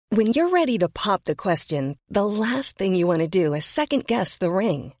When you're ready to pop the question, the last thing you want to do is second-guess the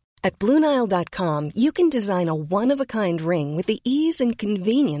ring. At BlueNile.com, you can design a one-of-a-kind ring with the ease and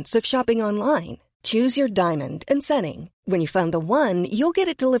convenience of shopping online. Choose your diamond and setting. When you find the one, you'll get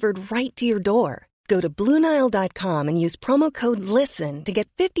it delivered right to your door. Go to BlueNile.com and use promo code LISTEN to get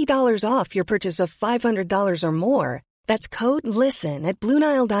 $50 off your purchase of $500 or more. That's code LISTEN at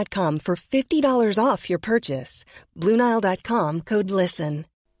BlueNile.com for $50 off your purchase. BlueNile.com, code LISTEN.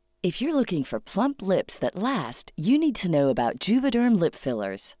 If you're looking for plump lips that last, you need to know about Juvederm lip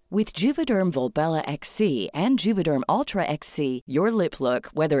fillers. With Juvederm Volbella XC and Juvederm Ultra XC, your lip look,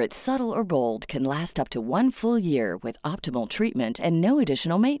 whether it's subtle or bold, can last up to 1 full year with optimal treatment and no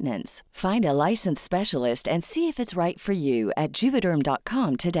additional maintenance. Find a licensed specialist and see if it's right for you at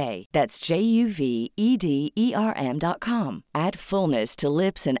Juvederm.com today. That's JUVEDERM.com. Add fullness to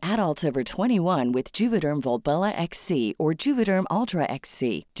lips in adults over 21 with Juvederm Volbella XC or Juvederm Ultra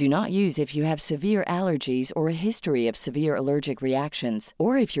XC. Do not use if you have severe allergies or a history of severe allergic reactions,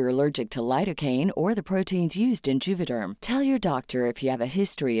 or if you're allergic to lidocaine or the proteins used in Juvederm. Tell your doctor if you have a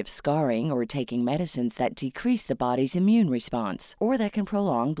history of scarring or taking medicines that decrease the body's immune response or that can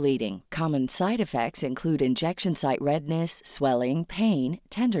prolong bleeding. Common side effects include injection site redness, swelling, pain,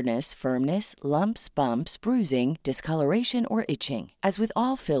 tenderness, firmness, lumps, bumps, bruising, discoloration, or itching. As with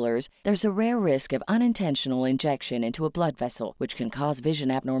all fillers, there's a rare risk of unintentional injection into a blood vessel, which can cause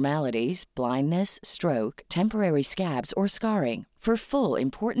vision abnormalities, blindness, stroke, temporary scabs, or scarring. For full,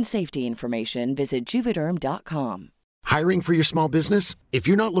 important safety information, visit Juvederm.com. Hiring for your small business? If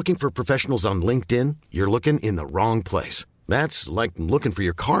you're not looking for professionals on LinkedIn, you're looking in the wrong place. That's like looking for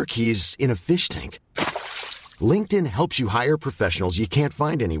your car keys in a fish tank. LinkedIn helps you hire professionals you can't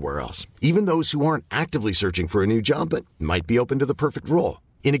find anywhere else, even those who aren't actively searching for a new job but might be open to the perfect role.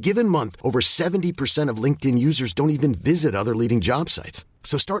 In a given month, over 70% of LinkedIn users don't even visit other leading job sites.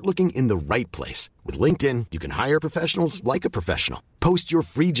 So start looking in the right place. With LinkedIn, you can hire professionals like a professional. Post your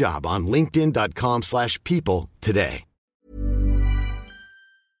free job on linkedin.com/people today.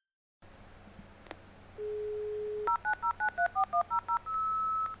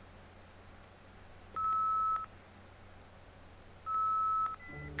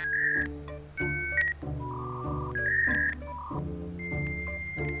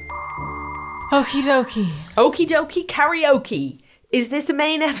 Okie dokie. Okie dokie karaoke. Is this a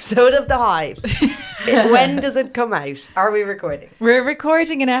main episode of The Hive? When does it come out? Are we recording? We're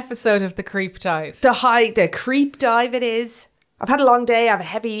recording an episode of The Creep Dive. The Creep Dive it is. I've had a long day. I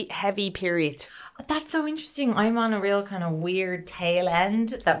have a heavy period. That's so interesting. I'm on a real kind of weird tail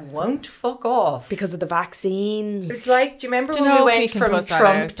end that won't fuck off. Because of the vaccines. It's like, do you remember when we went from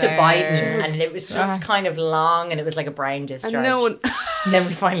Trump to Biden and it was just kind of long and it was like a brain discharge? And then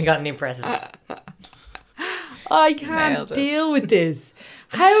we finally got a new president. I can't deal with this.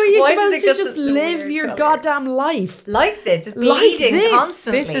 How are you supposed to just live your goddamn life? Like this, just bleeding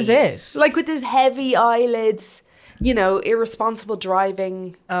constantly. This is it. Like with these heavy eyelids, you know, irresponsible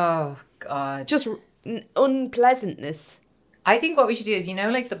driving. Oh, God. Just unpleasantness. I think what we should do is, you know,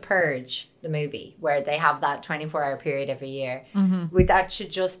 like The Purge, the movie, where they have that 24-hour period every year. Mm-hmm. That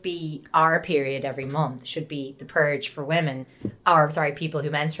should just be our period every month. Should be the purge for women, or sorry, people who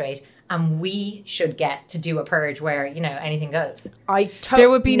menstruate. And we should get to do a purge where, you know, anything goes. There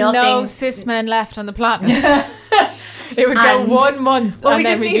would be no cis men left on the planet. It would go 1 month. Well, and we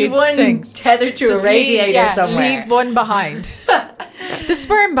then just we'd need be one extinct. tethered to a radiator somewhere. Leave one behind. The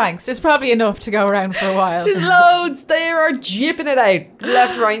sperm banks, there's probably enough to go around for a while. There's loads. They are jipping it out.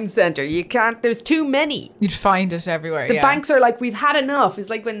 Left, right and centre. You can't, there's too many. You'd find it everywhere, The banks are like, we've had enough. It's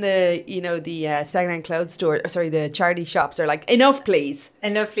like when the second-hand clothes store, the charity shops are like, enough please.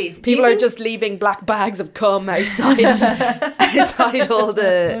 Enough please. People are just leaving black bags of cum outside all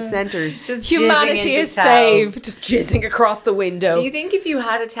the centres. Humanity is saved. Just jizzing across the window. Do you think if you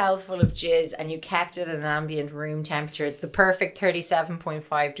had a towel full of jizz and you kept it at an ambient room temperature, it's the perfect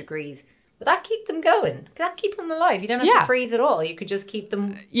 37.5 degrees, would that keep them going? Could that keep them alive? You don't have to freeze at all. You could just keep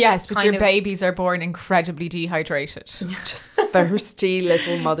them. Yes, but your babies are born incredibly dehydrated. Just thirsty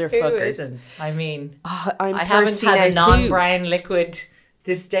little motherfuckers. Who isn't? I mean, I haven't had a non-brown liquid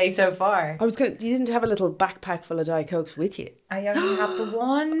this day so far. You didn't have a little backpack full of Diet Cokes with you? I only have the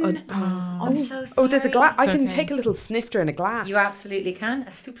one. I'm so sorry. Oh, there's a glass. I can take a little snifter in a glass. You absolutely can.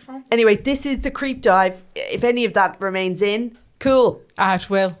 A soupçon. Anyway, this is the Creep Dive. If any of that remains in, cool. It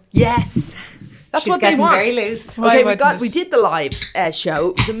will. Yes. That's what they want. Very loose. Okay, we did the live show.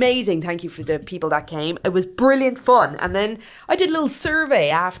 It was amazing. Thank you for the people that came. It was brilliant fun. And then I did a little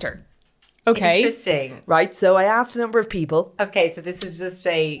survey after. Okay. Interesting. Right, so I asked a number of people. Okay, so this was just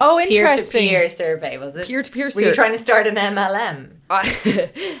a interesting. peer-to-peer survey, was it? Peer-to-peer survey. Were you trying to start an MLM?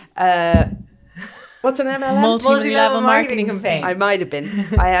 What's an MLM? Multi-level marketing campaign. I might have been.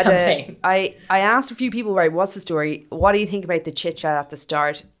 I had I asked a few people, right, what's the story? What do you think about the chit-chat at the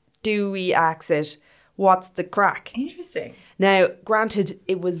start? Do we exit? What's the crack? Interesting. Now, granted,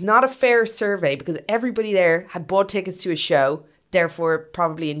 it was not a fair survey because everybody there had bought tickets to a show, therefore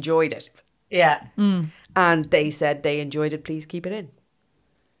probably enjoyed it. Yeah. And they said they enjoyed it, please keep it in.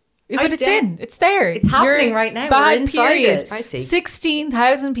 But it's in. It's there. It's happening right now. Bad We're inside period. it. I see.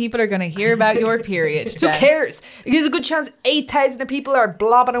 16,000 people are going to hear about your period. Who cares? There's a good chance 8,000 of people are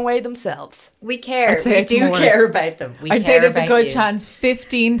blobbing away themselves. We care. I'd say We it's do more. care about them. I'd say there's a good chance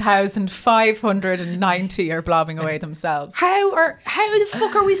 15,590 are blobbing away themselves. How the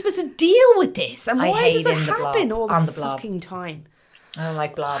fuck are we supposed to deal with this? And I why hate does it in the blob, happen all on the the blob. fucking time? I don't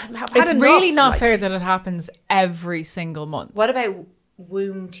like blob. It's really not fair that it happens every single month. What about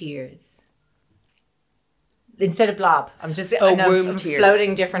womb tears? Instead of blob, I'm just womb I'm tears.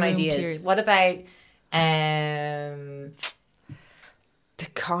 floating different Womb ideas. tears. What about The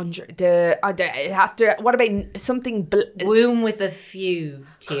conjure it has to. What about something? womb with a few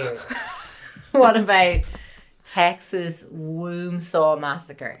tears? What about Texas womb saw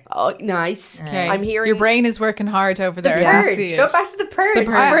massacre? Oh, nice. Okay. I'm hearing Your brain is working hard over there. I can Purge. see it. Go back to the purge. The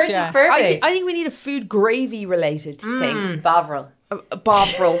Purge, purge yeah. is perfect. I think we need a food gravy related thing. Bovril. A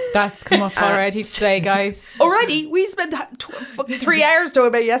bovril. That's come up already today, guys. Already, we spent 3 hours talking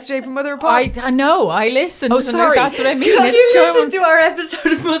about yesterday from Mother of Pod. I know. I listened. Oh, and sorry. That's what I mean. You It's listened to our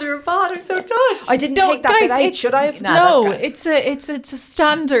episode of Mother of God. I'm so touched. I didn't No, take that guys, bit out. it's- Should I have? No, that's great. it's a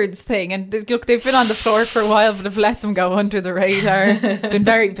standards thing, and look, they've been on the floor for a while, but I've let them go under the radar. Been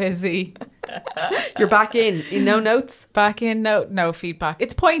very busy. You're back in no notes. Back in, no feedback.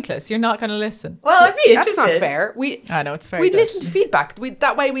 It's pointless. You're not going to listen. Well, I'd be That's interested. not fair. I know it's very. We good. listen to feedback.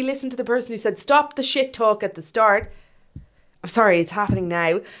 That way we listen to the person who said stop the shit talk at the start. I'm sorry, it's happening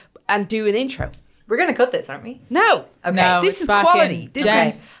now, and do an intro. We're going to cut this, aren't we? No, Okay. No, this it's is back quality. in. This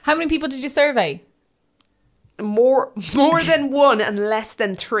Jens, is how many people did you survey? more than one and less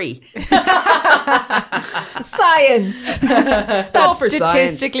than three. Science. All That's for science.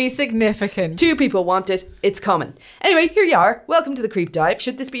 statistically significant. 2 people want it. It's coming. Anyway, here you are. Welcome to the Creep Dive.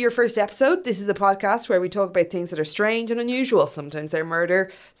 Should this be your first episode, this is a podcast where we talk about things that are strange and unusual. Sometimes they're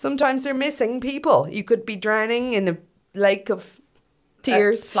murder. Sometimes they're missing people. You could be drowning in a lake of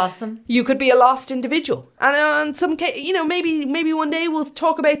tears. Flotsam. You could be a lost individual. And on some case, maybe one day we'll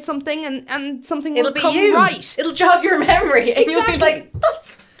talk about something and something will It'll be come you. right. It'll jog your memory, and you'll be like,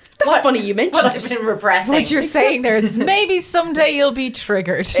 "That's funny you mentioned what it." I've been repressing." What you're saying there is maybe someday you'll be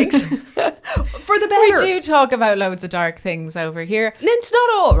triggered. For the We better. do talk about loads of dark things over here. And it's not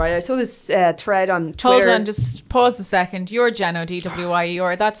all, right? I saw this thread on Twitter. Hold on, just pause a second. You're Jeno,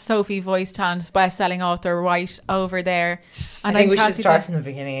 DWIE, that's Sophie Voice Talent, best-selling author right over there. And I think I'm we should Cassie start Dun- from the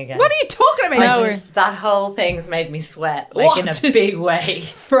beginning again. What are you talking about? No, That whole thing's made me sweat, like in a big way.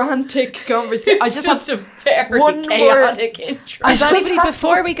 Frantic conversation. I It's just just a very one chaotic intro. Does anybody,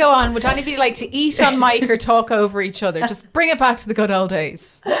 before we go on, would anybody like to eat on mic or talk over each other? Just bring it back to the good old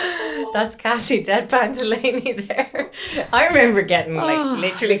days. That's Cassie Deadpan Delaney there. I remember getting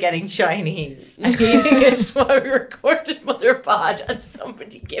literally getting Chinese and eating it while we recorded Mother Pod and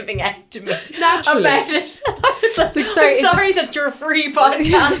somebody giving out to me Naturally. about it. I was like, sorry, I'm sorry that your free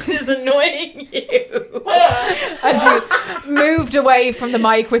podcast is annoying you. As you moved away from the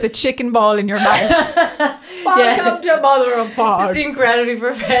mic with a chicken ball in your mouth. Welcome to Mother of It's Pod. the incredibly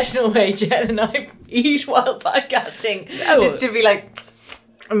professional way Jen and I eat while podcasting. It's to be like,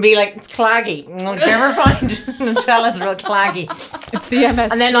 and be like, it's claggy. Did you ever find Nutella's real claggy? It's the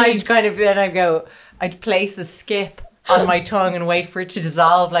MSG. And then I'd place a skip on my tongue and wait for it to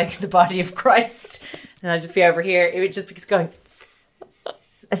dissolve like the body of Christ. And I'd just be over here. It would just be going.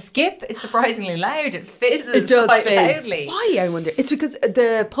 A skip is surprisingly loud. It fizzes It does quite fizz. loudly. Why, I wonder? It's because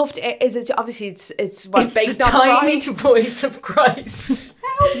the puffed air, is it obviously it's what It's baked the not tiny fried? voice of Christ.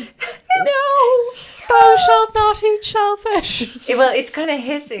 No. Thou shalt not eat shellfish. Well, it's kind of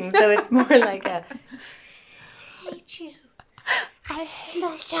hissing, so it's more like a.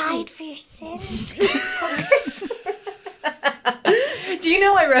 I died for your sins. Do you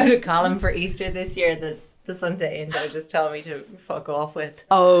know I wrote a column for Easter this year that the Sunday Indo just told me to fuck off with?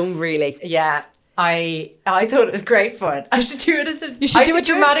 Oh, really? Yeah. I thought it was great fun. I should do it as a... You should do a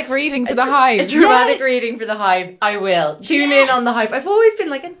dramatic reading for the Hive. A dramatic Yes. reading for the Hive. I will. Tune in on the Hive. I've always been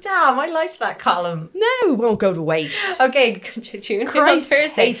like, damn, I liked that column. No, won't go to waste. Okay, tune Christ in on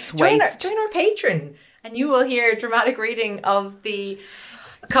Thursday. hates Join waste. our Patreon and you will hear a dramatic reading of the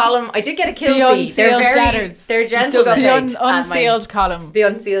column. I did get a kill The fee. They're unsealed very, letters. they're You still gentle. got The unsealed column. The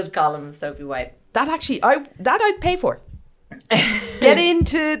unsealed column of Sophie White. That actually, I'd pay for. Get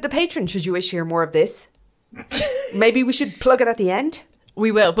into the Patreon should you wish to hear more of this. Maybe we should plug it at the end.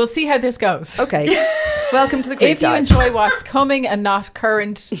 We will. We'll see how this goes. Okay. Welcome to the Creep If you Dive. enjoy what's coming and not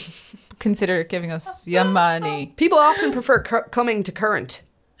current, consider giving us your money. People often prefer coming to current.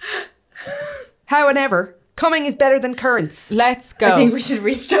 However, coming is better than currents. Let's go. I think we should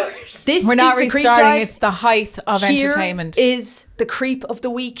restart. This We're not is the Creep restarting. Dive. It's the height of Here entertainment. is the creep of the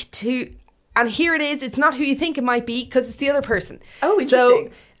week too. And here it is. It's not who you think it might be because it's the other person. Oh,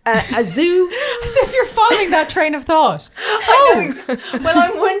 interesting. So, a zoo. As if you're following that train of thought. I know. Well,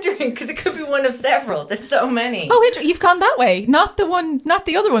 I'm wondering because it could be one of several. There's so many. Oh, you've gone that way. Not the one, not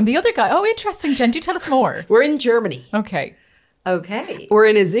the other one. The other guy. Oh, interesting, Jen. Do tell us more. We're in Germany. Okay. Okay. We're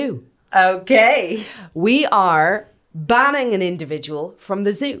in a zoo. Okay. We are banning an individual from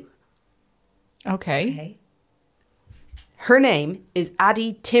the zoo. Okay. Her name is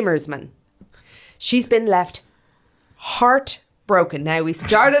Addie Timmersman. She's been left heartbroken. Now, we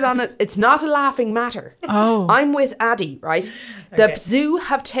started on it. It's not a laughing matter. Oh. I'm with Addie, right? The Okay. zoo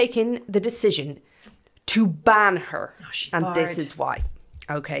have taken the decision to ban her. she's and this barred. is why.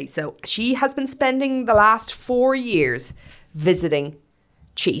 Okay, so she has been spending the last 4 years visiting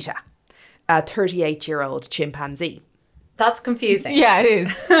Cheetah, a 38-year-old chimpanzee. That's confusing. Yeah, it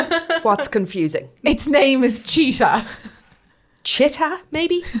is. What's confusing? Its name is Cheetah. Chitta,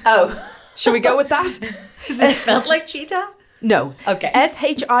 maybe? Oh. Should we go with that? Is it spelled like cheetah? No. Okay.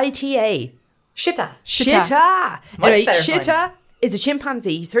 Shita. Shitta. Chitta. Much Anyway, better Chitta is a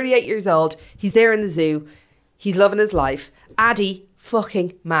chimpanzee. He's 38 years old. He's there in the zoo. He's loving his life. Addie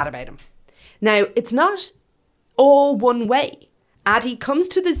fucking mad about him. Now, it's not all one way. Addie comes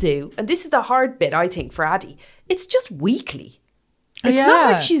to the zoo, and this is the hard bit, I think, for Addie. It's just weekly. It's not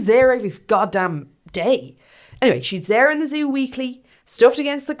Yeah. like she's there every goddamn day. Anyway, she's there in the zoo weekly, stuffed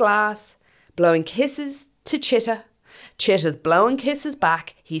against the glass, blowing kisses to Chitta. Chitta's blowing kisses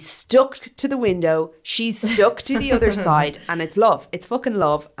back. He's stuck to the window. She's stuck to the other side. And it's love. It's fucking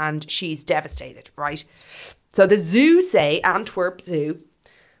love. And she's devastated, right? So the zoo say, Antwerp Zoo.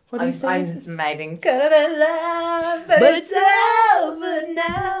 What do you say? I'm smiling. Could have been love, but it's over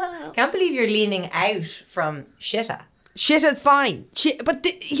now. Can't believe you're leaning out from shitta. Chitta's fine. But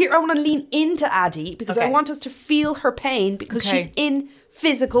here, I want to lean into Addie because I Okay. want us to feel her pain because Okay. she's in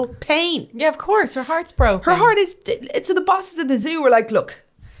physical pain. Yeah, of course. Her heart's broken. Her heart is... So the bosses of the zoo were like, look,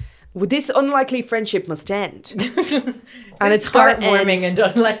 this unlikely friendship must end. And it's heartwarming and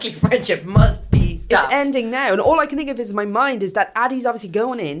unlikely friendship must be stopped. It's ending now. And all I can think of is in my mind is that Addie's obviously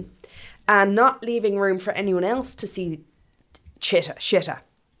going in and not leaving room for anyone else to see Chitta.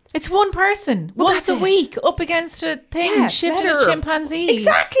 It's one person. Well, once that's a it. week up against a thing. Yeah, shifting let a her. chimpanzee.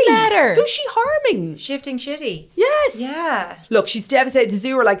 Exactly. Let her. Who's she harming? Shifting shitty. Yes. Yeah. Look, she's devastated. The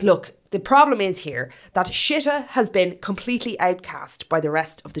zoo are like, look, the problem is here that Chitta has been completely outcast by the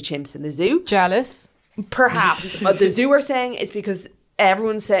rest of the chimps in the zoo. Jealous. Perhaps. But the zoo are saying it's because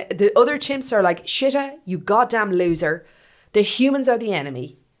everyone said, the other chimps are like, Chitta, you goddamn loser. The humans are the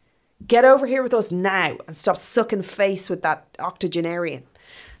enemy. Get over here with us now and stop sucking face with that octogenarian.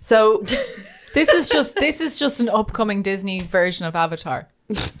 So This is just an upcoming Disney version of Avatar.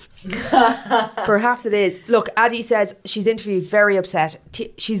 perhaps it is. Look, Addie says she's interviewed very upset.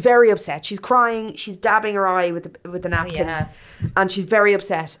 She's very upset. She's crying. She's dabbing her eye with the napkin. yeah. And she's very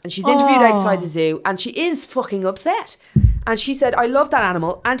upset. And she's interviewed outside the zoo. And she is fucking upset. And she said, I love that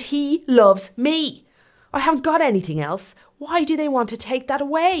animal. And he loves me. I haven't got anything else. Why do they want to take that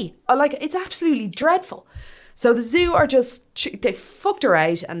away? It's absolutely dreadful. So the zoo are just, they fucked her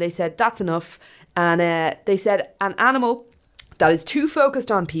out and they said, that's enough. And they said, an animal that is too focused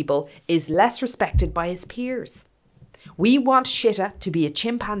on people is less respected by his peers. We want Chitta to be a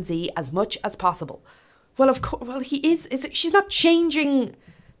chimpanzee as much as possible. Well, of course, he is. She's not changing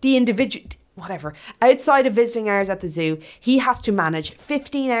the individual, whatever. Outside of visiting hours at the zoo, he has to manage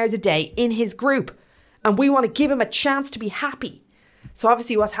 15 hours a day in his group. And we want to give him a chance to be happy. So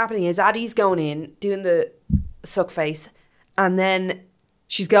obviously what's happening is Addie's going in, doing the suck face, and then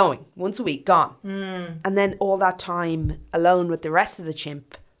she's going once a week, gone. And then all that time alone with the rest of the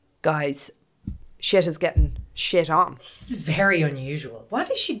chimp guys, shit is getting shit on. This is very unusual.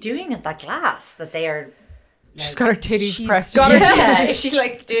 What is she doing at that glass that they are... She's got her titties pressed. got her Yeah. Is she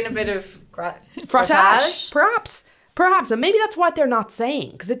like doing a bit of Frottage. Perhaps. And maybe that's what they're not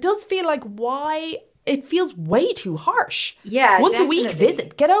saying. Because it does feel like it feels way too harsh. Yeah, Once a week definitely.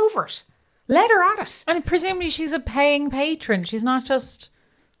 visit. Get over it. Let her at it. And presumably she's a paying patron. She's not just...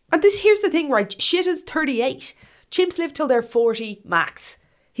 And here's the thing, right? Shit is 38. Chimps live till they're 40 max.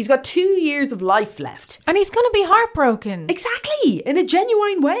 He's got 2 years of life left. And he's going to be heartbroken. Exactly, in a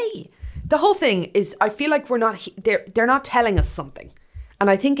genuine way. The whole thing is, I feel like they're not telling us something. And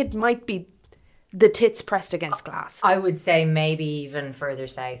I think it might be the tits pressed against glass. I would say maybe even further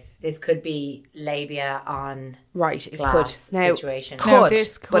south. This could be labia on It glass could. Now, situation.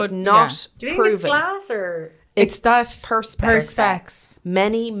 This could, but not Do you think proven. it's glass or... It's that Perspex.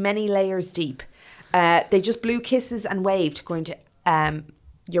 Many, many layers deep. They just blew kisses and waved, going to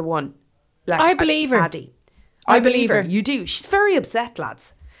your one. Like, I believe her. Addie. I believe her. You do. She's very upset,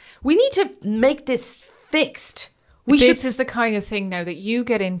 lads. We need to make this fixed. This is the kind of thing now that you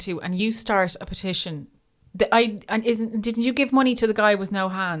get into and you start a petition. Didn't you give money to the guy with no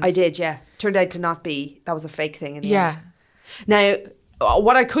hands? I did, yeah. Turned out to not be. That was a fake thing in the Yeah. end. Now,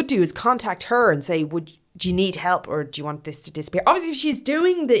 what I could do is contact her and say, do you need help or do you want this to disappear? Obviously, if she's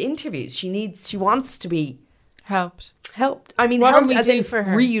doing the interviews, she wants to be helped. I mean, What helped can we as do in for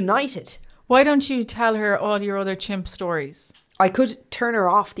her? reunited. Why don't you tell her all your other chimp stories? I could turn her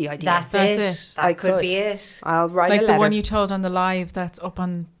off the idea. That's That's it. it. That I could could. be it. I'll write Like a the letter. one you told on the live that's up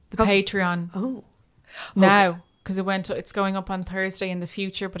on the Patreon. Oh. Now, because it's going up on Thursday in the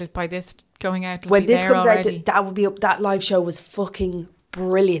future, but by this going out, it'll When be this there comes already. out, that will be up. That live show was fucking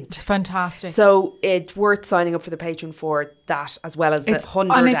brilliant. It's fantastic. So it's worth signing up for the Patreon for that, as well as the and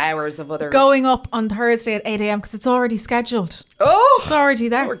 100 it's hours of other. going up on Thursday at 8 a.m. because it's already scheduled. Oh, It's already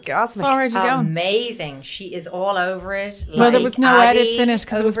there. orgasmic. It's already going. Amazing. She is all over it. Well, there was no Addie edits in it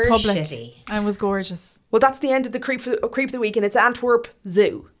because it was over public. shitty. And it was gorgeous. Well, that's the end of the creep of the week, and it's Antwerp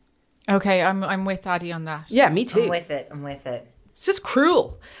Zoo. Okay, I'm with Addie on that. Yeah, me too. I'm with it. It's just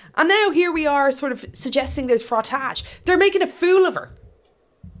cruel. And now here we are, sort of suggesting there's frottage. They're making a fool of her.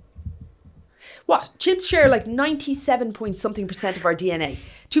 What? Chimps share like 97 point something % of our DNA.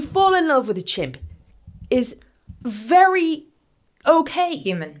 To fall in love with a chimp is very okay.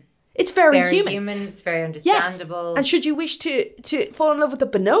 Human. It's very human. It's very Yes. understandable. And should you wish to fall in love with a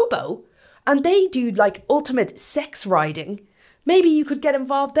bonobo and they do like ultimate sex riding, maybe you could get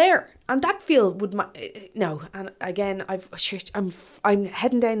involved there. And that feel would no. And again, I'm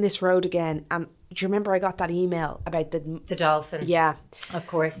heading down this road again. And do you remember I got that email about the dolphin? Yeah, Of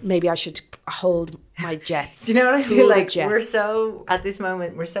course. maybe I should hold my jets. Do you know what I Cool feel like? jets. We're so, at this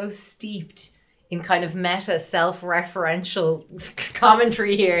moment, we're so steeped in kind of meta self-referential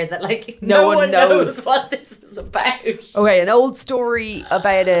commentary here that like no one knows what this is about. Okay, an old story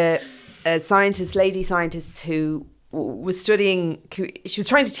about a lady scientist who was studying, she was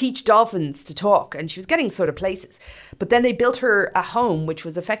trying to teach dolphins to talk and she was getting sort of places. But then they built her a home, which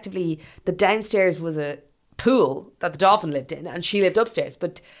was effectively, the downstairs was a pool that the dolphin lived in and she lived upstairs.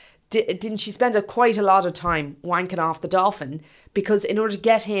 But didn't she spend quite a lot of time wanking off the dolphin? Because in order to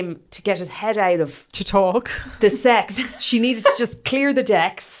get him to get his head out of To talk. the sex, she needed to just clear the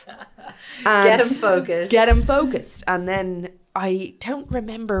decks and Get him focused. And then I don't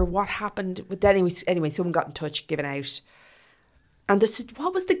remember what happened with that. Anyway, someone got in touch, given out. And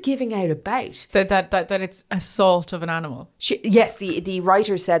what was the giving out about? That it's assault of an animal. Yes, the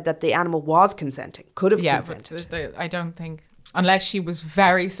writer said that the animal was consenting, could have consented. But I don't think, unless she was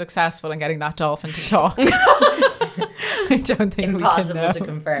very successful in getting that dolphin to talk. I don't think Impossible we to can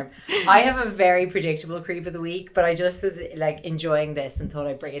know. confirm. I have a very predictable creep of the week, but I just was like enjoying this and thought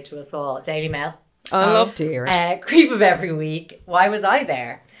I'd bring it to us all. Daily Mail. I love to hear it. Creep of every week. Why was I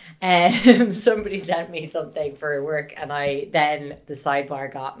there? Somebody sent me something for work and the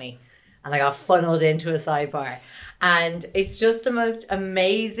sidebar got me and I got funneled into a sidebar. And it's just the most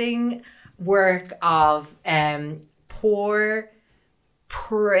amazing work of poor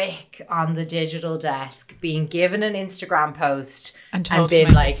prick on the digital desk being given an Instagram post And told to being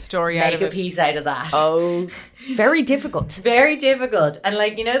make a like, story out make of a it. piece out of that. Oh, very difficult. Very difficult. And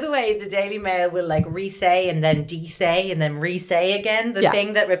like, you know the way the Daily Mail will like re-say and then de-say and then re-say again, the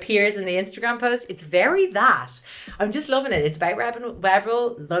thing that appears in the Instagram post? It's very that. I'm just loving it. It's about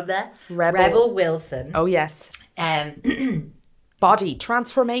Rebel Wilson. Oh, yes. Body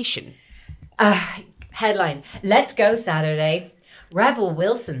transformation. Headline, let's go Saturday. Rebel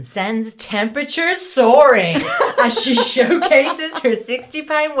Wilson sends temperature soaring as she showcases her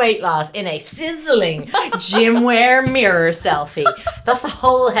 60-pound weight loss in a sizzling gymwear mirror selfie. That's the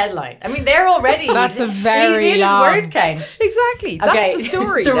whole headline. I mean, they're already... That's a very he's in long... his word count. Exactly. That's the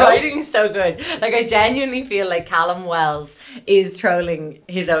story. The though. writing is so good. Like, I genuinely feel like Callum Wells is trolling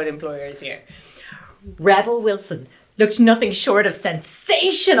his own employers here. Rebel Wilson looked nothing short of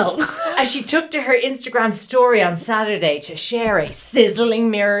sensational as she took to her Instagram story on Saturday to share a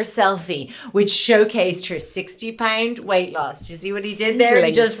sizzling mirror selfie, which showcased her 60-pound weight loss. Do you see what he did there?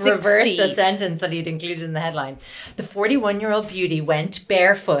 He just reversed a sentence that he'd included in the headline. The 41-year-old beauty went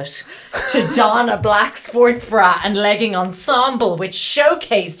barefoot to don a black sports bra and legging ensemble, which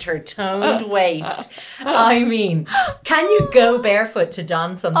showcased her toned waist. I mean, can you go barefoot to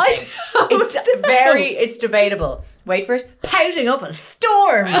don something? It's debatable. Wait for it. Pouting up a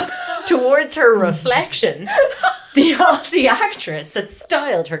storm towards her reflection. The Aussie actress had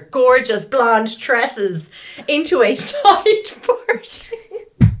styled her gorgeous blonde tresses into a side part,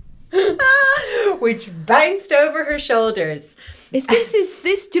 which bounced over her shoulders. Do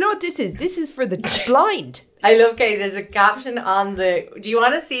you know what this is? This is for the blind. I love, Kate, there's a caption on the... Do you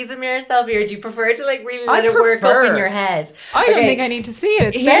want to see the mirror selfie, or do you prefer to like really let it work up in your head? I don't think I need to see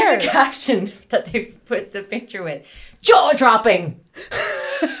it. It's there. Here's a caption that they put the picture with. Jaw-dropping!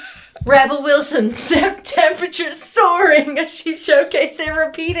 Rebel Wilson, temperature soaring as she showcased it,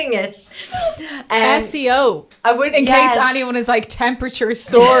 repeating it. SEO. In case anyone is like, temperature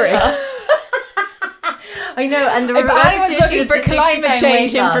soaring. I know, and if anyone's looking for climate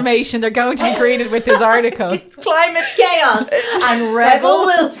change information, they're going to be greeted with this article. It's climate chaos, and Rebel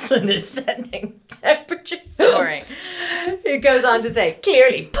Wilson is sending temperature soaring. It goes on to say,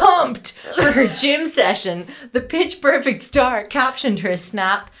 clearly pumped for her gym session, the pitch perfect star captioned her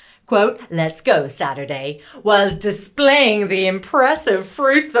snap, quote, "Let's go Saturday," while displaying the impressive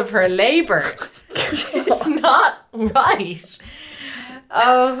fruits of her labor. It's not right.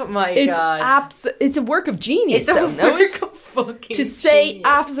 Oh my God. It's a work of genius. It's a work of fucking to say genius.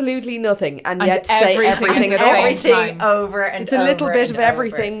 Absolutely nothing and yet say everything at the same time. Over and over. It's a little bit of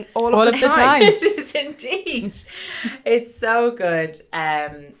everything all of the time. It is indeed. It's so good.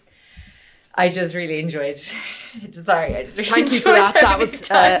 I just really enjoyed. Sorry, I just really Thank you for that. That was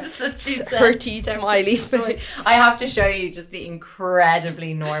hurty smiley face. I have to show you just the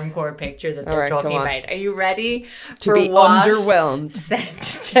incredibly normcore picture that they're talking about. Are you ready to be underwhelmed?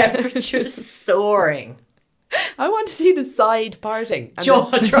 Sent temperature soaring. I want to see the side parting.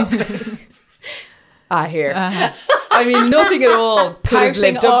 Jaw dropping. Here. I mean, nothing at all could have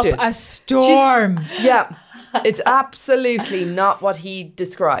lived up to a storm. Yeah. It's absolutely not what he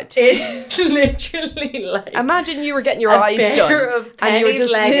described. It's literally like... Imagine you were getting your eyes done and you were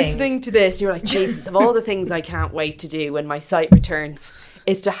just listening to this. You're like, Jesus, of all the things I can't wait to do when my sight returns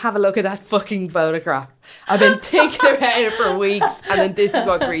is to have a look at that fucking photograph. I've been thinking about it for weeks and then this is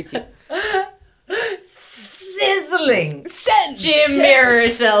what greets you. Sizzling gym mirror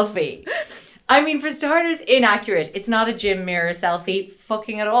selfie. I mean, for starters, inaccurate. It's not a gym mirror selfie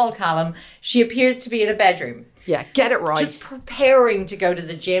fucking at all, Callum. She appears to be in a bedroom. Yeah, get it right. Just preparing to go to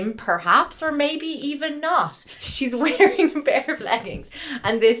the gym, perhaps, or maybe even not. She's wearing a pair of leggings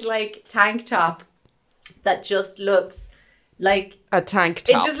and this, like, tank top that just looks like... a tank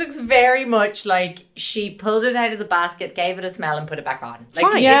top. It just looks very much like she pulled it out of the basket, gave it a smell and put it back on. Like,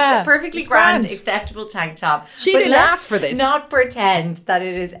 Fine. It's a perfectly grand, acceptable tank top. She didn't ask for this. Not pretend that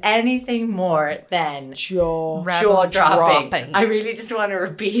it is anything more than jaw-dropping. I really just want to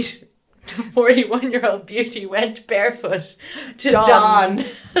repeat. The 41-year-old beauty went barefoot to don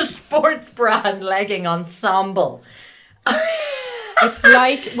a sports bra and legging ensemble. It's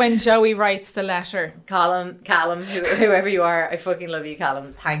like when Joey writes the letter. Callum, whoever you are, I fucking love you,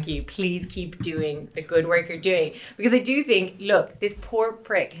 Callum. Thank you. Please keep doing the good work you're doing. Because I do think, look, this poor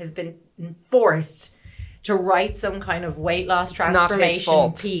prick has been forced to write some kind of weight loss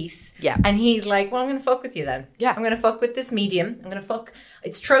transformation piece. Yeah. And he's like, well, I'm going to fuck with you then. Yeah. I'm going to fuck with this medium. I'm going to fuck.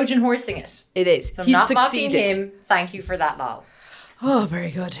 It's Trojan horsing it. It is. So I'm He's not succeeded. mocking him. Thank you for that, lol. Oh,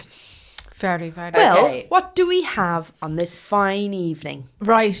 very good. Very, very Well, okay. what do we have on this fine evening?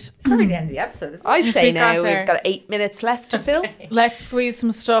 Right. It's probably the end of the episode, isn't it? I'd say We got now there. we've got 8 minutes left to fill. Let's squeeze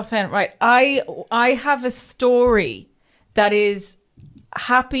some stuff in. Right. I have a story that is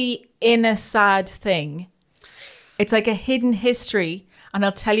happy in a sad thing. It's like a hidden history, and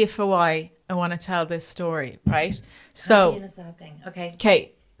I'll tell you for why I want to tell this story, right? So, Happy in a sad thing.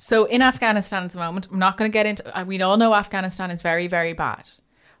 Okay. So in Afghanistan at the moment, I'm not going to get into, we all know Afghanistan is very, very bad,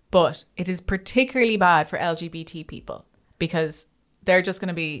 but it is particularly bad for LGBT people because they're just going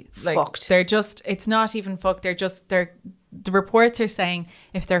to be like, fucked. It's not even fucked. The reports are saying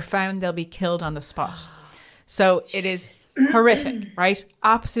if they're found, they'll be killed on the spot. So it is horrific, right?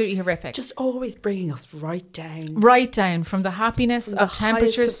 Absolutely horrific. Just always bringing us right down. Right down from the happiness of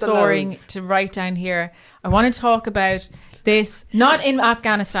temperatures soaring to right down here. I want to talk about this, not in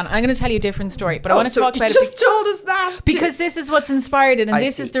Afghanistan. I'm going to tell you a different story, but I want to talk about it. You just told us that. Because this is what's inspired it. And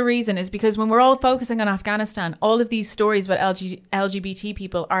this is the reason, is because when we're all focusing on Afghanistan, all of these stories about LGBT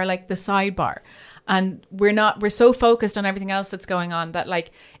people are like the sidebar. And we're so focused on everything else that's going on that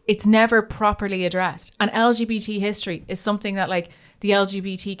like it's never properly addressed. And LGBT history is something that like the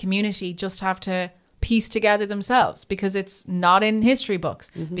LGBT community just have to piece together themselves, because it's not in history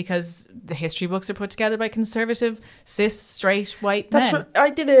books, because the history books are put together by conservative, cis, straight, white men. That's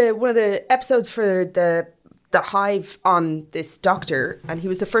I did one of the episodes for the Hive on this doctor, and he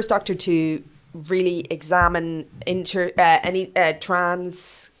was the first doctor to really examine any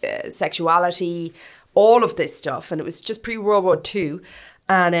trans sexuality, all of this stuff. And it was just pre-World War II.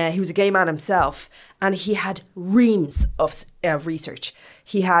 And he was a gay man himself. And he had reams of research.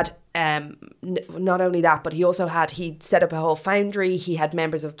 He had not only that, but he'd set up a whole foundry. He had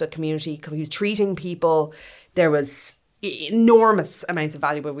members of the community. He was treating people. There was enormous amounts of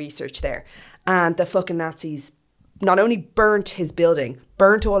valuable research there. And the fucking Nazis not only burnt his building,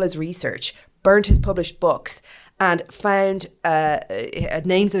 burnt all his research, burnt his published books, and found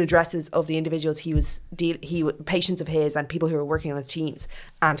names and addresses of the individuals patients of his and people who were working on his teams,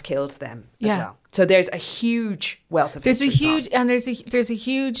 and killed them as well. So there's a huge wealth of history. There's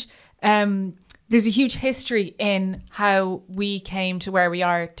a huge history in how we came to where we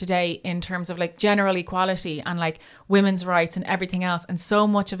are today in terms of like general equality and like women's rights and everything else. And so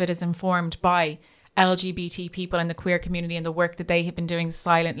much of it is informed by LGBT people and the queer community and the work that they have been doing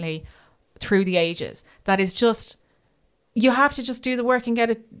silently through the ages. That is just, you have to just do the work and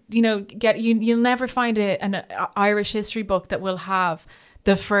get it, you'll never find an Irish history book that will have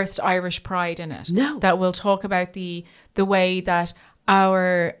the first Irish pride in it. No. That will talk about the way that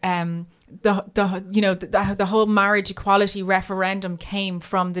our the whole marriage equality referendum came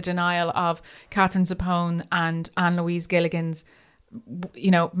from the denial of Catherine Zappone and Anne Louise Gilligan's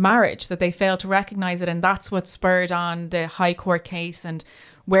marriage, that they failed to recognise it, and that's what spurred on the High Court case and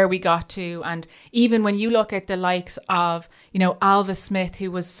where we got to. And even when you look at the likes of, Alva Smith, who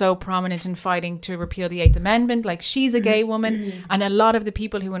was so prominent in fighting to repeal the Eighth Amendment, like she's a gay woman, and a lot of the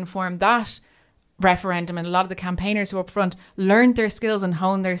people who informed that referendum and a lot of the campaigners who were up front learned their skills and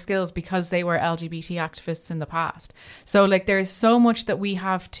honed their skills because they were LGBT activists in the past. So like there's so much that we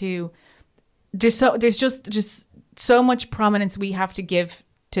have to, there's just so much prominence we have to give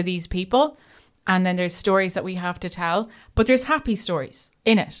to these people. And then there's stories that we have to tell, but there's happy stories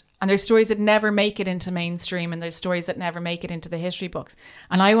in it. And there's stories that never make it into mainstream, and there's stories that never make it into the history books.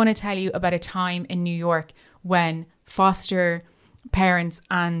 And I want to tell you about a time in New York when foster parents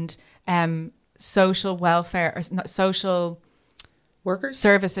and social welfare or social workers,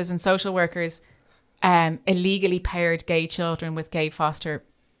 services and social workers illegally paired gay children with gay foster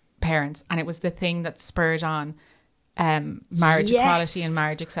parents. And it was the thing that spurred on marriage equality and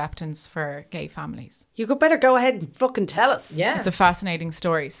marriage acceptance for gay families. You could better go ahead and fucking tell us. Yeah. It's a fascinating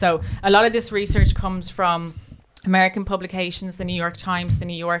story. So a lot of this research comes from American publications. The New York Times, the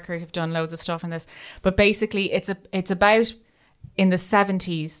New Yorker have done loads of stuff on this. But basically it's about in the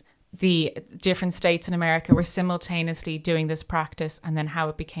 70s, the different states in America were simultaneously doing this practice, and then how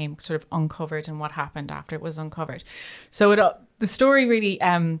it became sort of uncovered and what happened after it was uncovered. So the story really...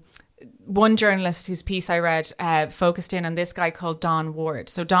 one journalist whose piece I read focused in on this guy called Don Ward.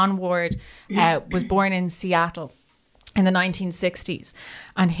 So Don Ward was born in Seattle in the 1960s,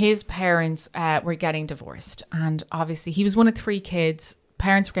 and his parents were getting divorced. And obviously he was one of 3 kids.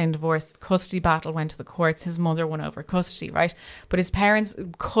 Parents were getting divorced. Custody battle went to the courts. His mother won over custody, right? But his parents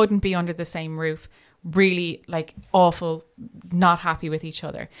couldn't be under the same roof. Really like awful, not happy with each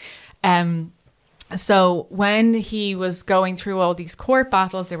other. So when he was going through all these court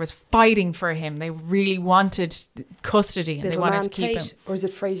battles, there was fighting for him. They really wanted custody and Little they wanted Man to keep Tate, him. Or is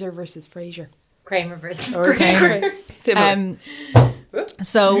it Fraser versus Fraser? Kramer versus Kramer. Similar.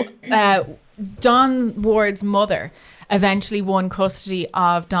 So Don Ward's mother eventually won custody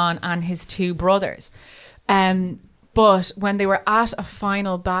of Don and his 2 brothers. But when they were at a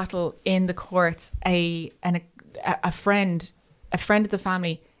final battle in the courts, a friend of the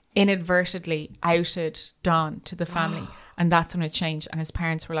family inadvertently outed Don to the family, and that's when it changed. And his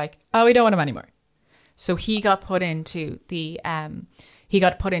parents were like, "Oh, we don't want him anymore." So he got put into the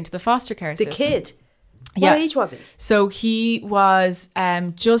foster care system. The kid. What age was he? So he was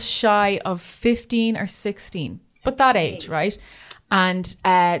just shy of 15 or 16, but that age, right? And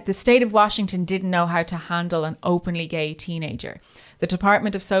the state of Washington didn't know how to handle an openly gay teenager. The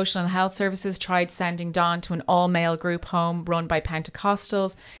Department of Social and Health Services tried sending Don to an all-male group home run by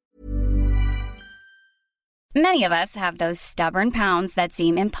Pentecostals. Many of us have those stubborn pounds that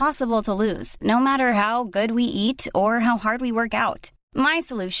seem impossible to lose, no matter how good we eat or how hard we work out. My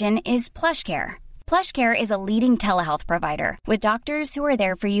solution is PlushCare. PlushCare is a leading telehealth provider with doctors who are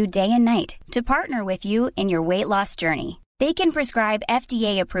there for you day and night to partner with you in your weight loss journey. They can prescribe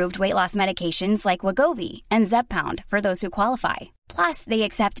FDA-approved weight loss medications like Wegovy and Zepbound for those who qualify. Plus, they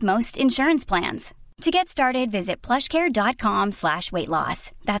accept most insurance plans. To get started, visit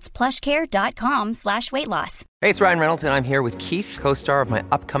plushcare.com/weightloss. That's plushcare.com/weightloss. Hey, it's Ryan Reynolds, and I'm here with Keith, co-star of my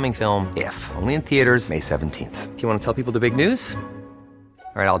upcoming film, If, only in theaters May 17th. Do you want to tell people the big news?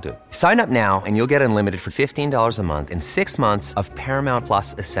 All right, I'll do it. Sign up now and you'll get unlimited for $15 a month and 6 months of Paramount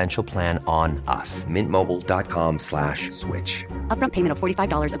Plus Essential Plan on us. MintMobile.com/switch. Upfront payment of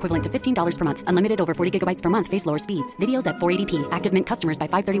 $45 equivalent to $15 per month. Unlimited over 40 gigabytes per month. Face lower speeds. Videos at 480p. Active Mint customers by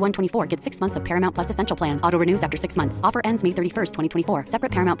 531.24 get 6 months of Paramount Plus Essential Plan. Auto renews after 6 months. Offer ends May 31st, 2024.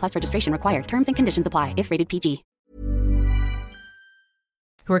 Separate Paramount Plus registration required. Terms and conditions apply if rated PG.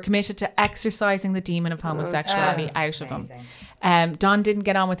 Who were committed to exorcising the demon of homosexuality out of him. Don didn't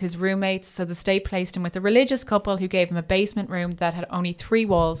get on with his roommates, so the state placed him with a religious couple who gave him a basement room that had only 3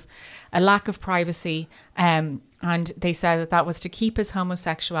 walls, a lack of privacy, and they said that was to keep his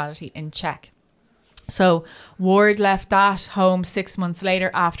homosexuality in check. So Ward left that home 6 months later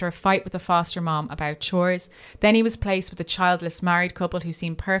after a fight with the foster mom about chores. Then he was placed with a childless married couple who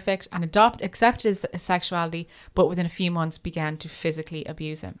seemed perfect and accepted his sexuality, but within a few months began to physically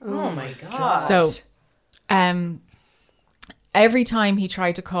abuse him. Oh my God. So every time he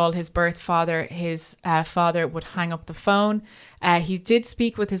tried to call his birth father, his father would hang up the phone. He did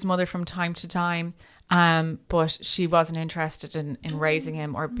speak with his mother from time to time, but she wasn't interested in raising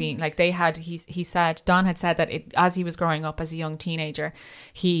him or being like Don had said that as he was growing up as a young teenager,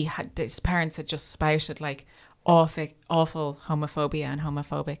 his parents had just spouted like awful homophobia and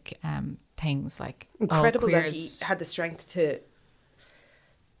homophobic things, like incredible that he had the strength to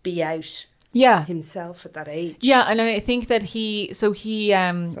be out himself at that age. Yeah, and I think that he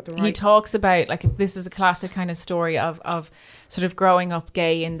talks about, like, this is a classic kind of story of sort of growing up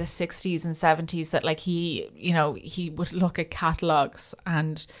gay in the 60s and 70s, that like he would look at catalogs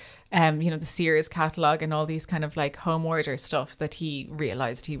and the Sears catalog and all these kind of like home order stuff, that he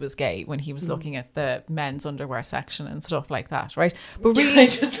realized he was gay when he was looking at the men's underwear section and stuff like that, right? But really, I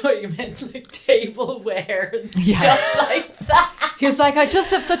just thought you meant like tableware and stuff like that. He was like, I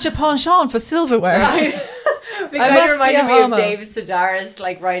just have such a penchant for silverware. Right. It kind of reminded me of David Sedaris,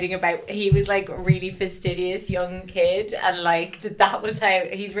 like writing about, he was like a really fastidious young kid, and like that was how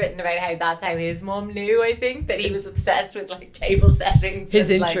he's written about how that's how his mum knew, I think, that he was obsessed with like table settings. His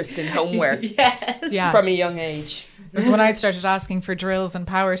interest in homeware. Yes. Yeah. From a young age. It was when I started asking for drills and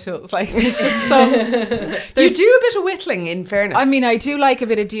power tools. Like, it's just so... You do a bit of whittling, in fairness. I mean, I do like a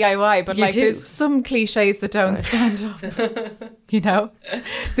bit of DIY, but there's some cliches that don't stand up. You know?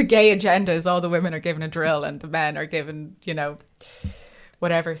 The gay agenda is all the women are given a drill and the men are given,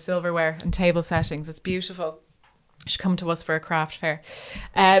 whatever, silverware and table settings. It's beautiful. You should come to us for a craft fair.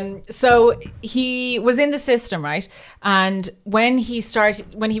 So he was in the system, right? And when he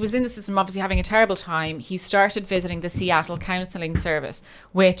was in the system, obviously having a terrible time, he started visiting the Seattle Counseling Service,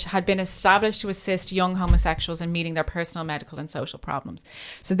 which had been established to assist young homosexuals in meeting their personal, medical and social problems.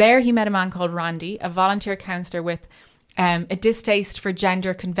 So there he met a man called Randy, a volunteer counsellor with a distaste for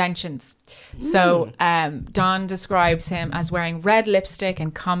gender conventions. So Don describes him as wearing red lipstick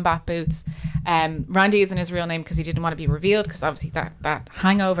and combat boots. Randy isn't his real name because he didn't want to be revealed, because obviously that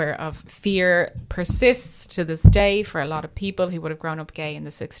hangover of fear persists to this day for a lot of people who would have grown up gay in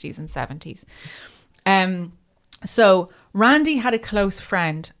the 60s and 70s. So Randy had a close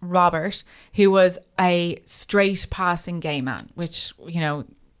friend, Robert, who was a straight passing gay man, which,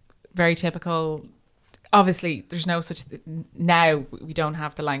 very typical. Obviously, there's no such... Now, we don't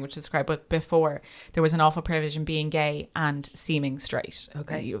have the language to describe, but before, there was an awful provision being gay and seeming straight.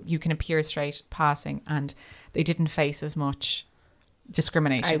 Okay. You can appear straight, passing, and they didn't face as much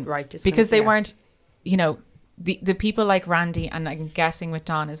discrimination. Outright discrimination. Because they weren't, the people like Randy, and I'm guessing with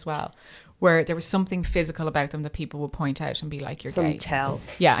Don as well, where there was something physical about them that people would point out and be like, you're gay. Tell.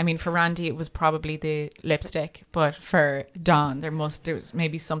 Yeah, I mean, for Randy, it was probably the lipstick, but for Don, there was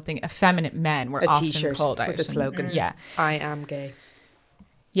maybe something, effeminate men were often t-shirt called out. with the slogan, yeah. I am gay.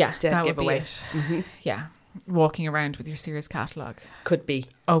 Yeah, Dead that giveaway. would be it. Yeah, walking around with your Sears catalogue. Could be.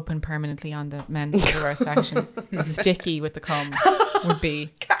 Open permanently on the men's underwear section. Sticky with the cum would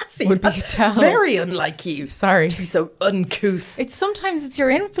be... See, would be a that's tell. very unlike you. Sorry. To be so uncouth. Sometimes it's your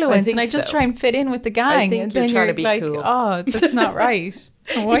influence, think and I just so. try and fit in with the gang. I think and you're then trying to be like, cool. oh, that's not right.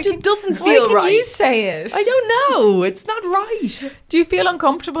 It just doesn't why feel can right. you say it? I don't know. It's not right. Do you feel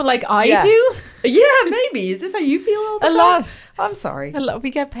uncomfortable like I Yeah. do? Yeah, maybe. Is this how you feel all the A time? lot. I'm sorry. A lot.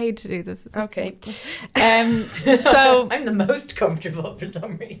 We get paid to do this. Okay. So I'm the most comfortable for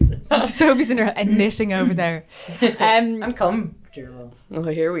some reason. Sophie's in her knitting over there. I'm comfortable. Oh,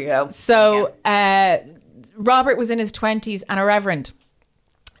 here we go. So Robert was in his 20s and a reverend.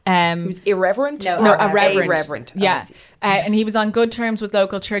 He was irreverent? No, No, a a reverend. reverend. Yeah. And he was on good terms with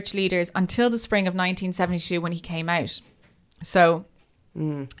local church leaders until the spring of 1972 when he came out. So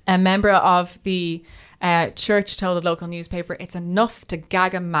a member of the church told a local newspaper, it's enough to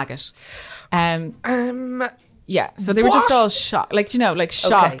gag a maggot. Yeah, so they were just all shocked, like, you know, like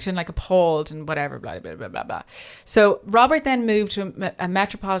shocked and like appalled and whatever, blah, blah, blah, blah, blah. So Robert then moved to a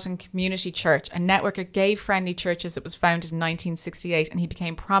metropolitan community church, a network of gay-friendly churches that was founded in 1968, and he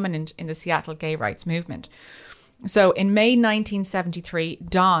became prominent in the Seattle gay rights movement. So in May 1973,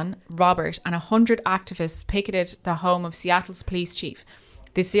 Don, Robert, and 100 activists picketed the home of Seattle's police chief.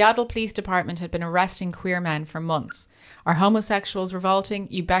 The Seattle Police Department had been arresting queer men for months. Are homosexuals revolting?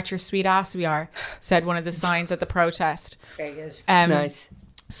 You bet your sweet ass we are, said one of the signs at the protest. Very good. Nice.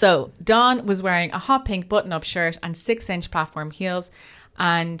 So Don was wearing a hot pink button-up shirt and 6-inch platform heels,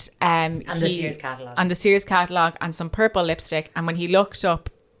 and the Sears catalogue. And the Sears catalogue and some purple lipstick. And when he looked up,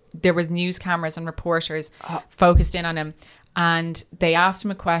 there was news cameras and reporters focused in on him. And they asked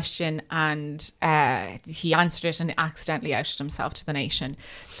him a question, and he answered it and accidentally outed himself to the nation.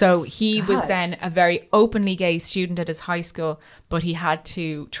 So he was then a very openly gay student at his high school, but he had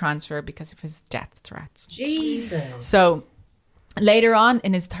to transfer because of his death threats. Jesus. So later on,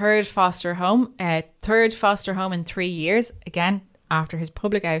 in his third foster home in 3 years, again, after his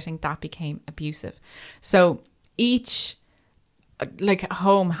public outing, that became abusive. So each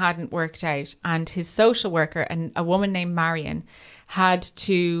home hadn't worked out, and his social worker and a woman named Marion had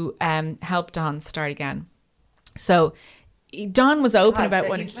to help Don start again. So Don was open about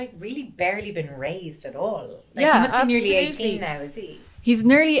what he's like really barely been raised at all. Like, Yeah, he must be nearly absolutely. 18 now, is he? He's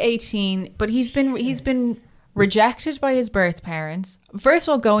nearly 18, but he's been rejected by his birth parents. First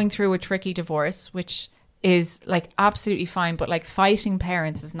of all, going through a tricky divorce, which is like absolutely fine, but like fighting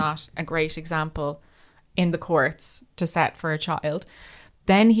parents is not a great example in the courts to set for a child.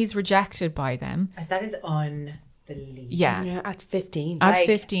 Then he's rejected by them. That is unbelievable. Yeah. At 15. At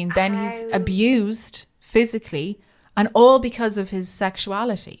 15. Then he's abused physically, and all because of his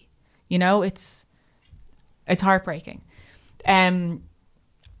sexuality. You know, it's heartbreaking.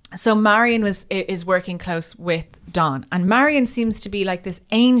 So Marion is working close with Don, and Marion seems to be like this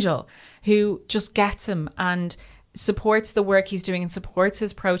angel who just gets him and supports the work he's doing and supports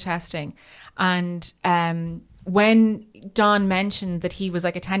his protesting. And when Don mentioned that he was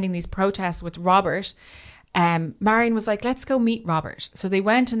like attending these protests with Robert, Marion was like, let's go meet Robert. So they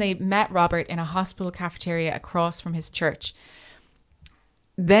went and they met Robert in a hospital cafeteria across from his church.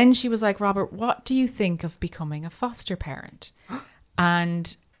 Then she was like, Robert, what do you think of becoming a foster parent?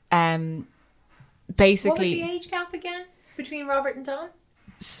 And basically... What was the age gap again between Robert and Don?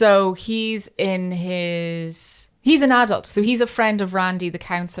 So he's an adult. So he's a friend of Randy, the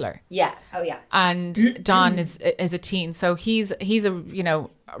counsellor. Yeah. Oh, yeah. And Don is a teen. So he's a, you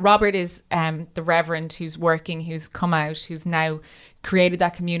know, Robert is the reverend who's working, who's come out, who's now created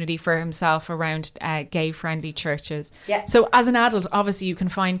that community for himself around gay-friendly churches. Yeah. So as an adult, obviously you can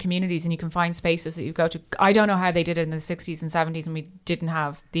find communities and you can find spaces that you go to. I don't know how they did it in the 60s and 70s and we didn't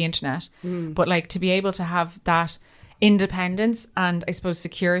have the internet. But like to be able to have that independence and I suppose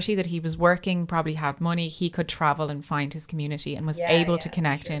security that he was working, probably had money, he could travel and find his community and was able to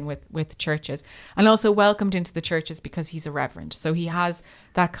connect in with churches, and also welcomed into the churches because he's a reverend. So he has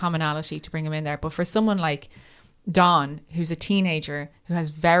that commonality to bring him in there. But for someone like Don, who's a teenager, who has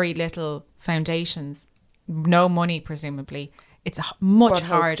very little foundations, no money presumably, it's much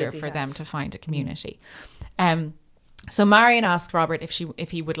harder for them to find a community. So Marion asked Robert if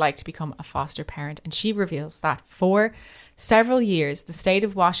he would like to become a foster parent, and she reveals that for several years, the state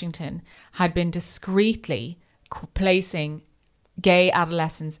of Washington had been discreetly placing gay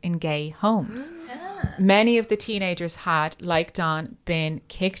adolescents in gay homes. Many of the teenagers had, like Don, been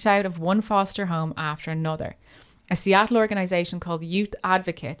kicked out of one foster home after another. A Seattle organization called Youth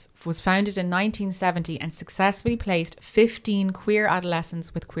Advocates was founded in 1970 and successfully placed 15 queer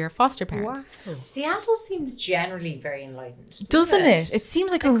adolescents with queer foster parents. Wow. Seattle seems generally very enlightened. Doesn't it? It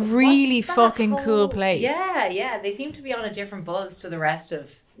seems like a really fucking cool place. Yeah. They seem to be on a different buzz to the rest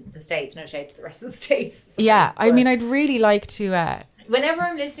of the States. No shade to the rest of the States. Yeah, I mean, I'd really like to whenever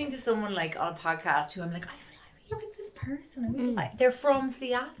I'm listening to someone like on a podcast who I'm like, I really like this person. I really like. They're from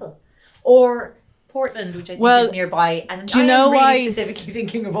Seattle or Portland, which I think is nearby. And do you know really why specifically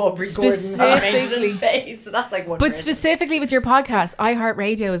thinking of Aubrey Gordon space. So that's like one. But specifically with your podcast,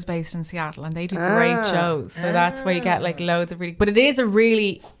 iHeartRadio is based in Seattle, and they do great shows. So that's where you get like loads of really. But it is a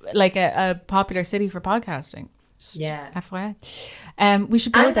really like a popular city for podcasting. Just FYI. We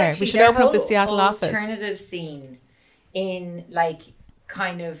should go there. We should open up the Seattle office. Alternative scene in like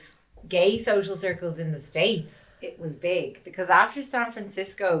kind of gay social circles in the States. It was big because after San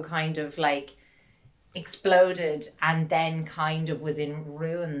Francisco kind of like exploded and then kind of was in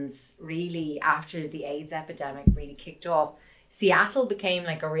ruins really after the AIDS epidemic really kicked off, Seattle became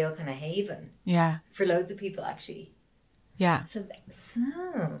like a real kind of haven for loads of people actually. So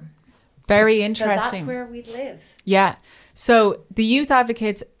very interesting. So that's where we live. So the Youth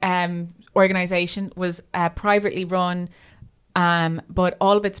Advocates organization was privately run, but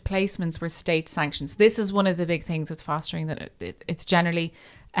all of its placements were state sanctioned. So this is one of the big things with fostering, that it's generally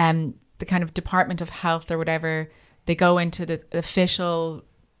the kind of Department of Health or whatever, they go into the official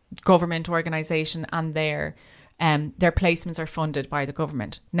government organization, and their placements are funded by the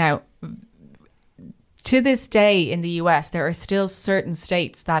government. Now, to this day in the US, there are still certain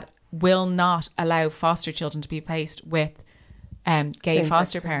states that will not allow foster children to be placed with gay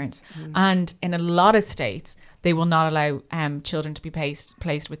foster parents. And in a lot of states, they will not allow children to be placed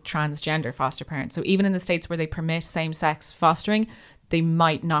with transgender foster parents. So even in the states where they permit same-sex fostering, they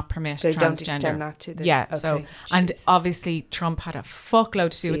might not permit transgender. Don't extend that to them. So, and obviously Trump had a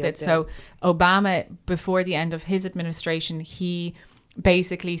fuckload to do with it. So Obama, before the end of his administration, he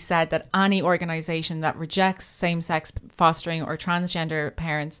basically said that any organization that rejects same-sex fostering or transgender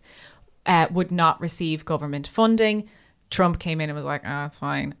parents would not receive government funding. Trump came in and was like, it's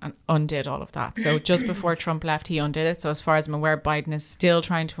fine, and undid all of that. So just before Trump left, he undid it. So as far as I'm aware, Biden is still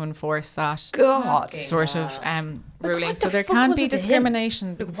trying to enforce that sort of ruling. So there can be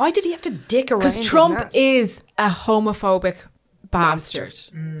discrimination. Why did he have to dick around? Because Trump is a homophobic bastard.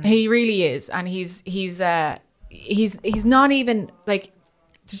 He really is. And he's not even like,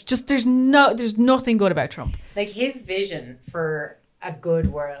 there's nothing good about Trump. Like his vision for a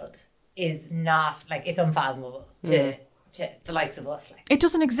good world is not like, it's unfathomable to the likes of us. Like, it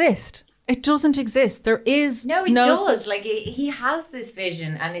doesn't exist. It doesn't exist. There is no does. Like he has this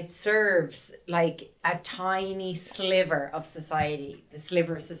vision, and it serves like a tiny sliver of society, the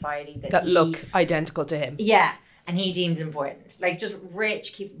sliver of society that look identical to him. Yeah, and he deems important. Like just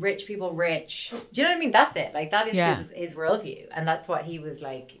keep rich people rich. Do you know what I mean? That's it. Like that is his worldview, and that's what he was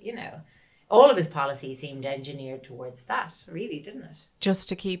like. You know, all of his policies seemed engineered towards that, really, didn't it? Just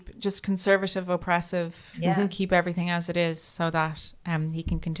to keep, conservative, oppressive, keep everything as it is so that he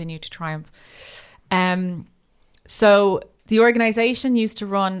can continue to triumph. So the organisation used to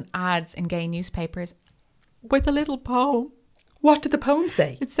run ads in gay newspapers with a little poem. What did the poem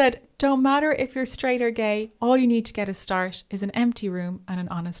say? It said, "Don't matter if you're straight or gay, all you need to get a start is an empty room and an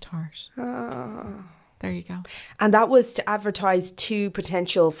honest heart." There you go. And that was to advertise to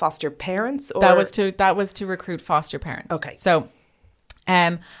potential foster parents? Or? That was to recruit foster parents. Okay. So,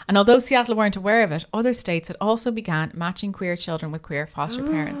 and although Seattle weren't aware of it, other states had also began matching queer children with queer foster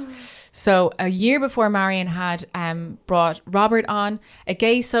parents. So a year before Marion had brought Robert on, a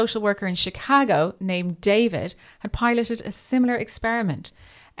gay social worker in Chicago named David had piloted a similar experiment.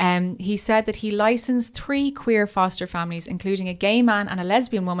 He said that he licensed 3 queer foster families, including a gay man and a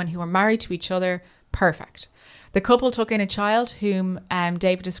lesbian woman who were married to each other. Perfect. The couple took in a child whom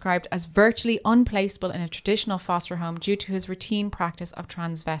David described as virtually unplaceable in a traditional foster home due to his routine practice of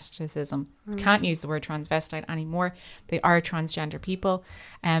transvestitism. Can't use the word transvestite anymore. They are transgender people.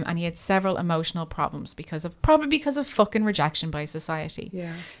 And he had several emotional problems probably because of fucking rejection by society.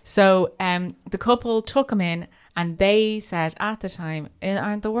 Yeah. So the couple took him in, and they said at the time,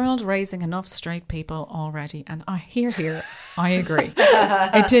 aren't the world raising enough straight people already? And I agree.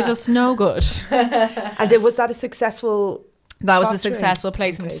 It did us no good. And was that a successful... That was a successful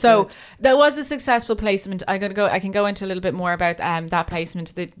placement. Okay, so that was a successful placement. I can go into a little bit more about that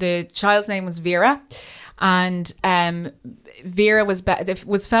placement. The child's name was Vera, and Vera was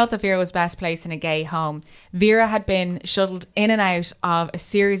felt that Vera was best placed in a gay home. Vera had been shuttled in and out of a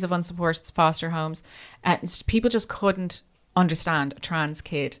series of unsupported foster homes, and people just couldn't understand a trans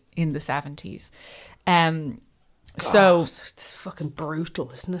kid in the 70s. So it's fucking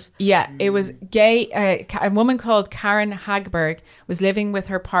brutal, isn't it? Yeah, it was gay. A woman called Karen Hagberg was living with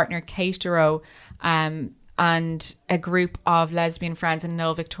her partner Kate Durow, and a group of lesbian friends in an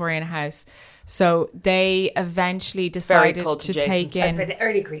old Victorian house. So they eventually decided to take in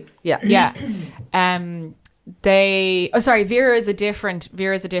early creeps. Yeah. Vera is a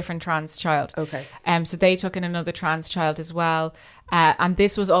different trans child. Okay. So they took in another trans child as well. And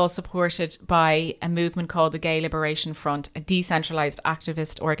this was all supported by a movement called the Gay Liberation Front, a decentralized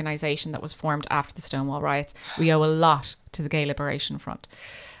activist organization that was formed after the Stonewall riots. We owe a lot to the Gay Liberation Front.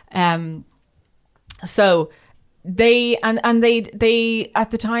 So they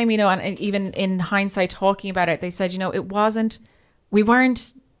at the time, and even in hindsight talking about it, they said, we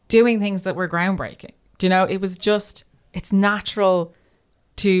weren't doing things that were groundbreaking. It was just, it's natural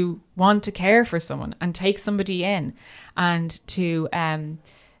to want to care for someone and take somebody in and to,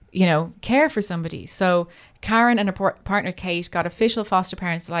 care for somebody. So Karen and her partner Kate got official foster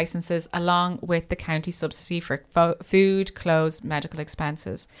parents licenses along with the county subsidy for food, clothes, medical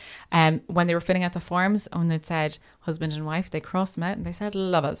expenses. When they were filling out the forms, when it said husband and wife, they crossed them out and they said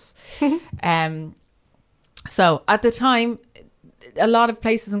love us. So at the time, a lot of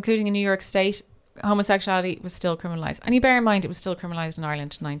places, including in New York State, homosexuality was still criminalised. And you bear in mind, it was still criminalised in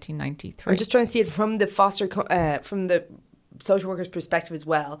Ireland in 1993. I'm just trying to see it from the from the social worker's perspective as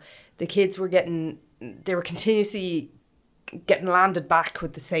well. The kids were continuously getting landed back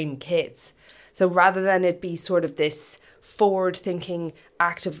with the same kids. So rather than it be sort of this forward-thinking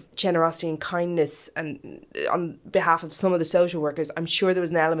act of generosity and kindness and on behalf of some of the social workers, I'm sure there was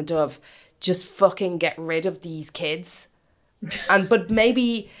an element of just fucking get rid of these kids. But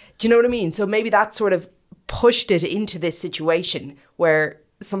maybe, do you know what I mean? So maybe that sort of pushed it into this situation where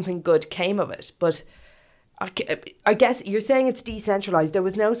something good came of it. But I guess you're saying it's decentralized. There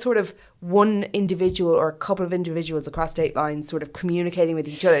was no sort of one individual or a couple of individuals across state lines sort of communicating with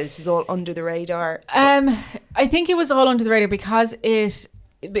each other. This was all under the radar. I think it was all under the radar because it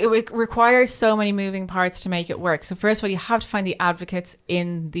requires so many moving parts to make it work. So first of all, you have to find the advocates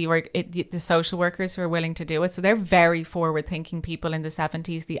in the social workers who are willing to do it. So they're very forward-thinking people in the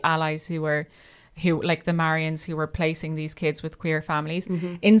 70s, the allies who like the Marians who were placing these kids with queer families.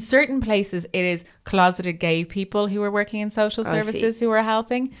 Mm-hmm. In certain places, it is closeted gay people who are working in social services who are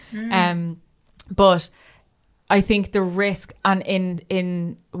helping. But I think the risk, and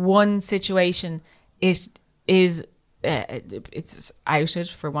in one situation, it is... it's outed,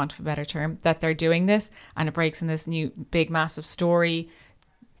 for want of a better term, that they're doing this, and it breaks in this new big massive story.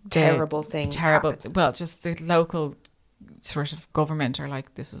 Terrible things happen. Well, just the local sort of government are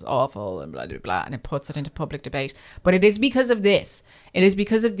like, this is awful and blah blah blah, and it puts it into public debate. But it is because of this. It is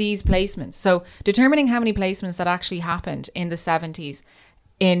because of these placements. So determining how many placements that actually happened in the 70s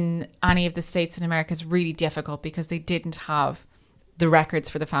in any of the states in America is really difficult because they didn't have the records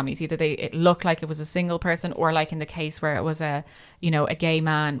for the families. Either it looked like it was a single person, or like in the case where it was a gay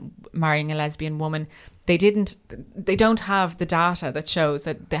man marrying a lesbian woman, they don't have the data that shows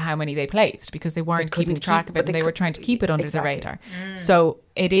that how many they placed, because they weren't keeping track of it, and they were trying to keep it under the radar. So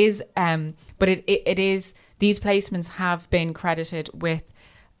it is but it is, these placements have been credited with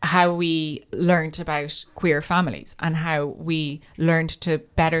how we learned about queer families and how we learned to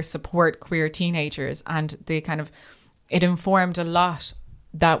better support queer teenagers, and the kind of, it informed a lot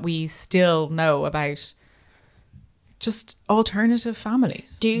that we still know about just alternative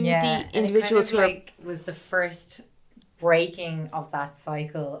families. The individuals who was the first breaking of that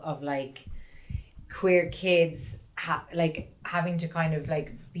cycle of like queer kids having to kind of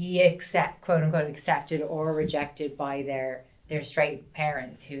like be quote unquote accepted or rejected by their straight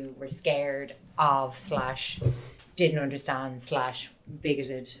parents who were scared of / didn't understand /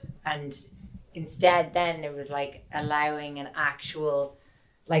 bigoted, and instead then it was like allowing an actual,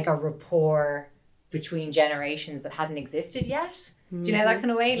 like a rapport between generations that hadn't existed yet. Do you know that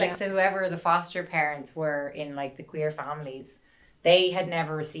kind of way? Like, so whoever the foster parents were in like the queer families, they had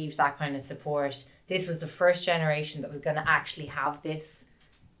never received that kind of support. This was the first generation that was going to actually have this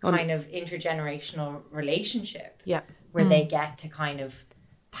kind of intergenerational relationship. Yeah. Where they get to kind of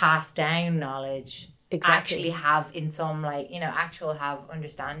pass down knowledge. Exactly. Actually have in some have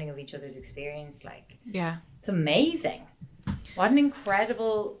understanding of each other's experience. Like, yeah, it's amazing. What an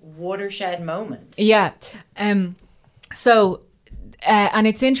incredible watershed moment. Yeah. So and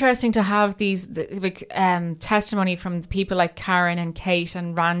it's interesting to have these testimony from people like Karen and Kate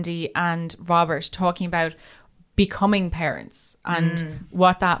and Randy and Robert talking about becoming parents and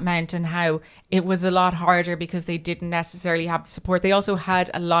what that meant, and how it was a lot harder because they didn't necessarily have the support. They also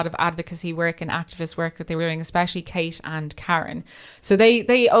had a lot of advocacy work and activist work that they were doing, especially Kate and Karen. So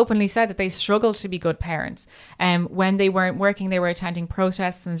they openly said that they struggled to be good parents. When they weren't working, they were attending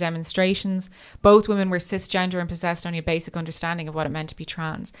protests and demonstrations. Both women were cisgender and possessed only a basic understanding of what it meant to be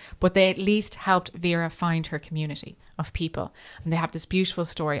trans, but they at least helped Vera find her community. of people. And they have this beautiful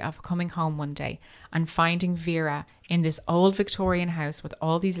story of coming home one day and finding Vera in this old Victorian house with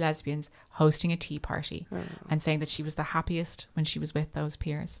all these lesbians hosting a tea party and saying that she was the happiest when she was with those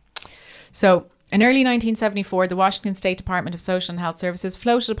peers. So in early 1974, the Washington State Department of Social and Health Services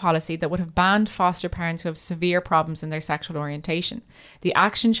floated a policy that would have banned foster parents who have severe problems in their sexual orientation. The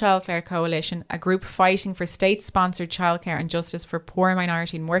Action Childcare Coalition, a group fighting for state-sponsored childcare and justice for poor,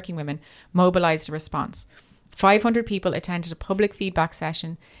 minority and working women, mobilised a response. 500 people attended a public feedback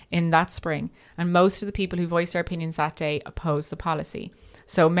session in that spring, and most of the people who voiced their opinions that day opposed the policy.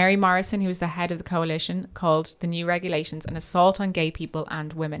 So Mary Morrison, who was the head of the coalition, called the new regulations an assault on gay people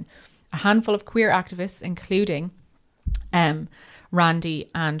and women. A handful of queer activists, including Randy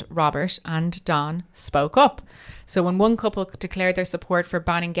and Robert and Don, spoke up. So when one couple declared their support for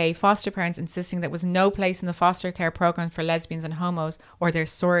banning gay foster parents, insisting there was no place in the foster care program for lesbians and homos or their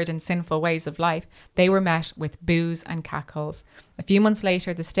sordid and sinful ways of life, they were met with boos and catcalls. A few months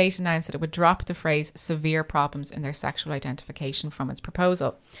later, the state announced that it would drop the phrase severe problems in their sexual identification from its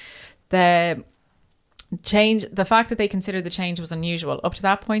proposal. The fact that they considered the change was unusual. Up to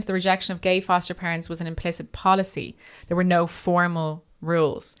that point, the rejection of gay foster parents was an implicit policy. There were no formal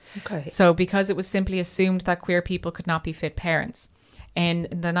rules. Okay. So because it was simply assumed that queer people could not be fit parents. In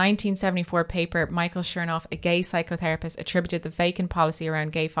the 1974 paper, Michael Chernoff, a gay psychotherapist, attributed the vacant policy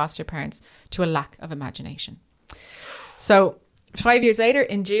around gay foster parents to a lack of imagination. So 5 years later,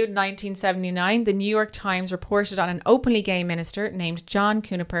 in June 1979, the New York Times reported on an openly gay minister named John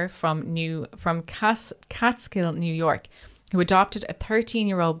Cuniper from Catskill, New York, who adopted a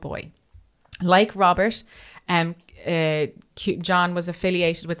 13-year-old boy. Like Robert, John was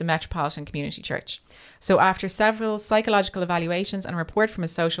affiliated with the Metropolitan Community Church. So after several psychological evaluations and a report from a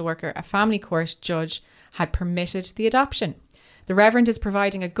social worker, a family court judge had permitted the adoption. The Reverend is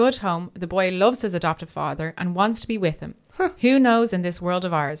providing a good home. The boy loves his adoptive father and wants to be with him. Who knows in this world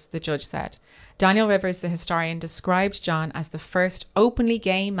of ours, the judge said. Daniel Rivers, the historian, described John as the first openly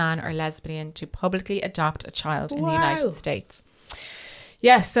gay man or lesbian to publicly adopt a child in the United States.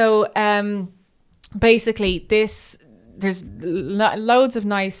 Yeah, so basically there's loads of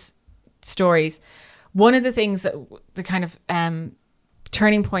nice stories. One of the things that the kind of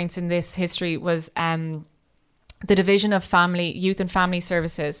turning points in this history was the Division of Youth and Family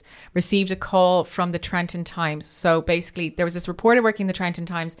Services received a call from the Trenton Times. So basically, there was this reporter working in the Trenton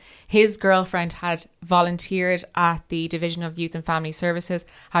Times. His girlfriend had volunteered at the Division of Youth and Family Services,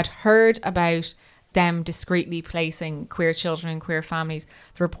 had heard about them discreetly placing queer children in queer families.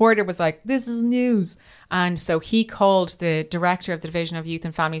 The reporter was like, this is news. And so he called the director of the Division of Youth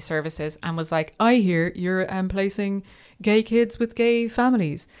and Family Services and was like, I hear you're placing gay kids with gay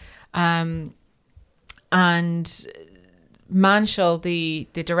families. And Manshall, the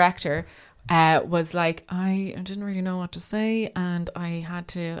director, was like, I didn't really know what to say, and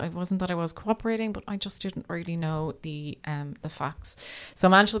it wasn't that I was cooperating, but I just didn't really know the facts. So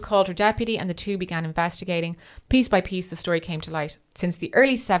Manshall called her deputy and the two began investigating. Piece by piece, the story came to light. Since the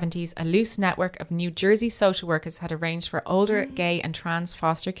early 70s, a loose network of New Jersey social workers had arranged for older gay and trans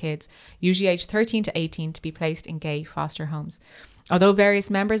foster kids, usually aged 13 to 18, to be placed in gay foster homes. Although various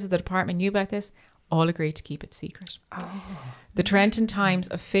members of the department knew about this, all agreed to keep it secret. The Trenton Times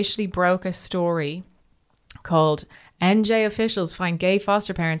officially broke a story called NJ Officials Find Gay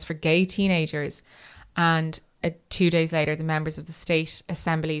Foster Parents for Gay Teenagers. And 2 days later, the members of the State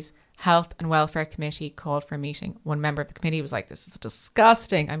Assembly's Health and Welfare Committee called for a meeting. One member of the committee was like, this is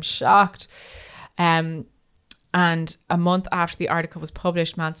disgusting. I'm shocked. And a month after the article was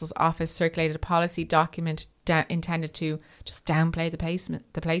published, Manshall's office circulated a policy document intended to just downplay the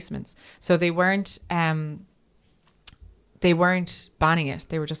placements. So they weren't banning it.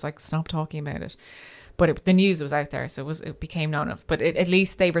 They were just like, stop talking about it. But the news was out there, so it became known of. But at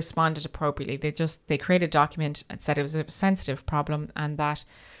least they responded appropriately. They created a document and said it was a sensitive problem and that,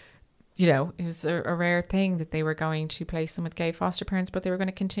 it was a rare thing that they were going to place them with gay foster parents, but they were going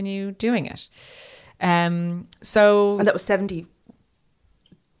to continue doing it. And that was 70.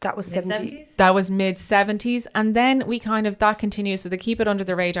 That was 70. That was mid 70s. And then that continues. So they keep it under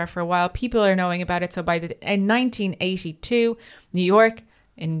the radar for a while. People are knowing about it. So in 1982, New York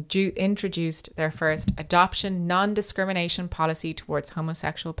introduced their first adoption non-discrimination policy towards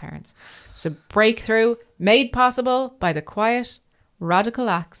homosexual parents. So breakthrough made possible by the quiet, radical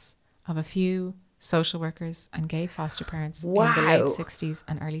acts of a few social workers and gay foster parents in the late 60s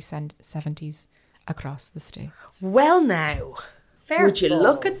and early 70s across the states. Well now, would you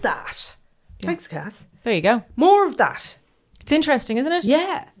look at that? Yeah. Thanks, Cass. There you go. More of that. It's interesting, isn't it?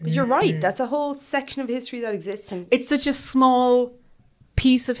 Yeah, but you're right. That's a whole section of history that exists. It's such a small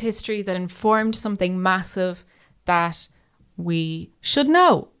piece of history that informed something massive that we should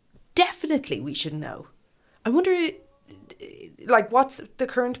know. Definitely we should know. I wonder, like, what's the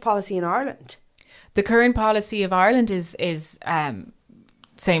current policy in Ireland? The current policy of Ireland is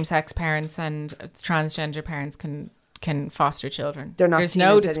same-sex parents and transgender parents can foster children. They're not. There's seen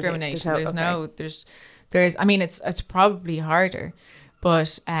no as discrimination. anything. There's. I mean, it's probably harder,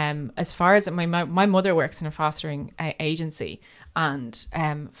 but as far as my mother works in a fostering agency, and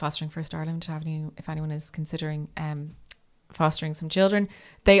Fostering First Ireland, if anyone is considering fostering some children,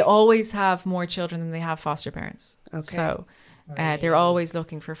 they always have more children than they have foster parents. Okay. So they're always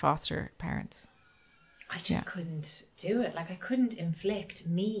looking for foster parents. I just couldn't do it. Like, I couldn't inflict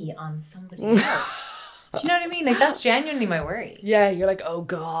me on somebody else. Do you know what I mean? Like, that's genuinely my worry. Yeah, you're like, oh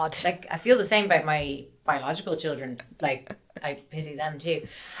God. Like, I feel the same about my biological children. Like, I pity them too.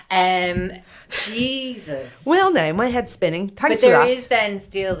 Jesus. Well, now my head's spinning. Thanks for that. But there is then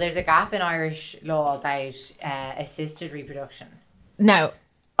still, there's a gap in Irish law about assisted reproduction. Now,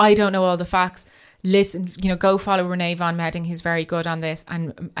 I don't know all the facts. Listen, go follow Renee Von Medding, who's very good on this,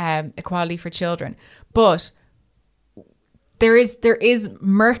 and Equality for Children. But there is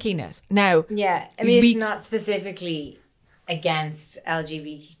murkiness now. Yeah, I mean, it's not specifically against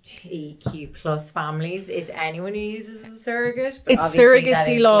LGBTQ plus families. It's anyone who uses a surrogate. But it's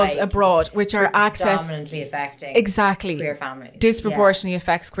surrogacy laws abroad, which are predominantly affecting queer families. Disproportionately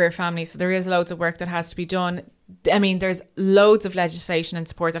affects queer families. So there is loads of work that has to be done. I mean, there's loads of legislation and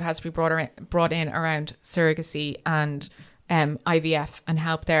support that has to be brought in around surrogacy and IVF and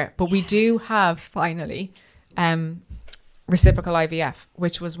help there. But we do have, finally, reciprocal IVF,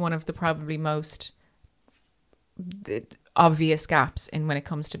 which was one of the probably most obvious gaps in when it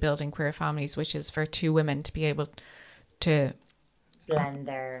comes to building queer families, which is for two women to be able to blend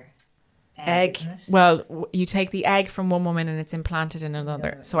their egg. Well, you take the egg from one woman and it's implanted in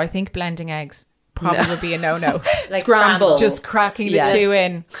another. So I think blending eggs probably would be a no-no. Like scramble. Just cracking the two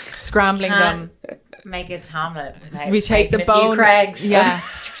in, scrambling them. Make a omelet. We take the bone. Craigs. Yeah.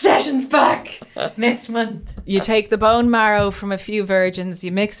 Succession's back next month. You take the bone marrow from a few virgins,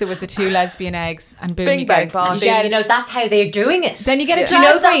 you mix it with the two lesbian eggs, and boom, you get it. Yeah, that's how they're doing it. Then you get a Do you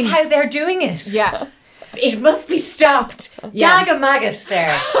know that's how they're doing it? Yeah. It must be stopped. Yeah. Gag a maggot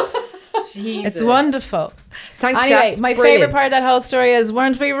there. Jesus. It's wonderful. Thanks, anyway, Cass. my Brilliant. favourite part of that whole story is,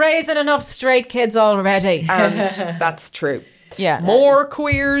 weren't we raising enough straight kids already? And that's true. Yeah. More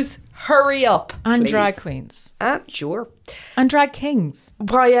queers, hurry up. And please. drag queens. Sure. And drag kings.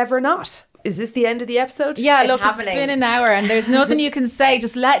 Why ever not? Is this the end of the episode? Yeah, it's been an hour and there's nothing you can say.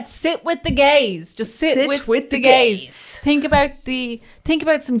 Just sit with the gays. Just sit with the gays. Think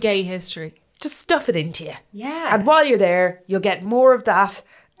about some gay history. Just stuff it into you. Yeah. And while you're there, you'll get more of that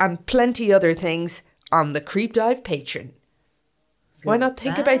and plenty other things on the Creep Dive Patreon. Why not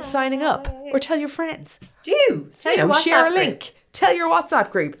think about signing up or tell your friends? Tell your WhatsApp share a group. link. Tell your WhatsApp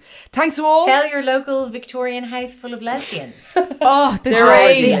group. Thanks all. Tell your local Victorian house full of lesbians. Oh, the dream.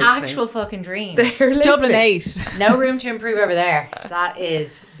 dream. The actual fucking dream. It's Dublin 8. No room to improve over there. That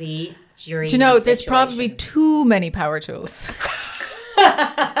is the dream. Do you know, there's situation. probably too many power tools.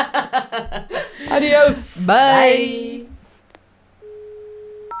 Adios. Bye.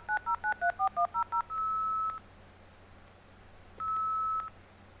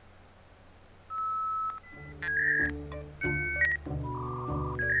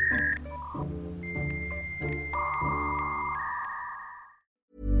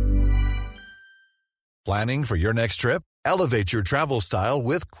 Planning for your next trip? Elevate your travel style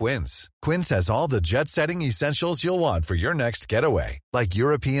with Quince. Quince has all the jet-setting essentials you'll want for your next getaway, like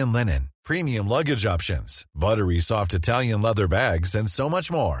European linen, premium luggage options, buttery soft Italian leather bags, and so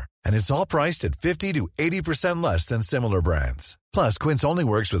much more. And it's all priced at 50 to 80% less than similar brands. Plus, Quince only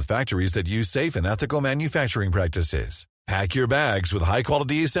works with factories that use safe and ethical manufacturing practices. Pack your bags with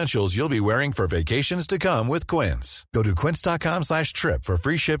high-quality essentials you'll be wearing for vacations to come with Quince. Go to quince.com/trip for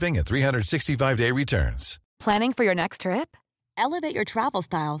free shipping and 365-day returns. Planning for your next trip? Elevate your travel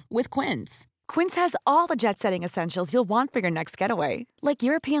style with Quince. Quince has all the jet-setting essentials you'll want for your next getaway, like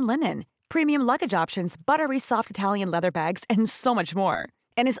European linen, premium luggage options, buttery soft Italian leather bags, and so much more.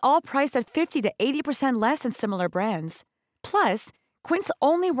 And is all priced at 50 to 80% less than similar brands. Plus, Quince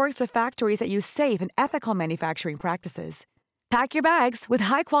only works with factories that use safe and ethical manufacturing practices. Pack your bags with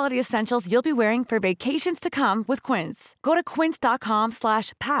high-quality essentials you'll be wearing for vacations to come with Quince. Go to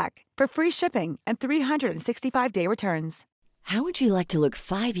quince.com/pack for free shipping and 365-day returns. How would you like to look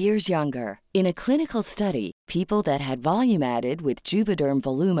 5 years younger? In a clinical study, people that had volume added with Juvederm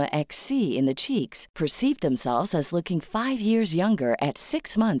Voluma XC in the cheeks perceived themselves as looking 5 years younger at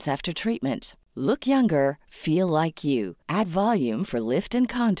 6 months after treatment. Look younger, feel like you. Add volume for lift and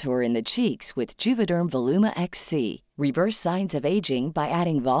contour in the cheeks with Juvederm Voluma XC. Reverse signs of aging by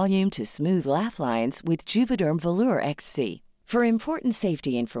adding volume to smooth laugh lines with Juvederm Volure XC. For important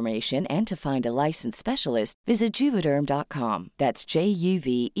safety information and to find a licensed specialist, visit Juvederm.com. That's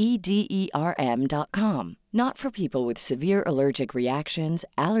JUVEDERM.com. Not for people with severe allergic reactions,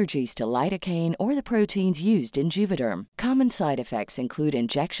 allergies to lidocaine, or the proteins used in Juvederm. Common side effects include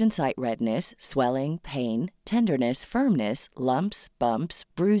injection site redness, swelling, pain, tenderness, firmness, lumps, bumps,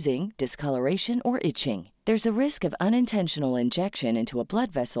 bruising, discoloration, or itching. There's a risk of unintentional injection into a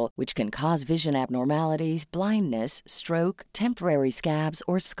blood vessel, which can cause vision abnormalities, blindness, stroke, temporary scabs,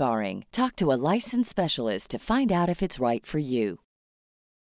 or scarring. Talk to a licensed specialist to find out if it's right for you.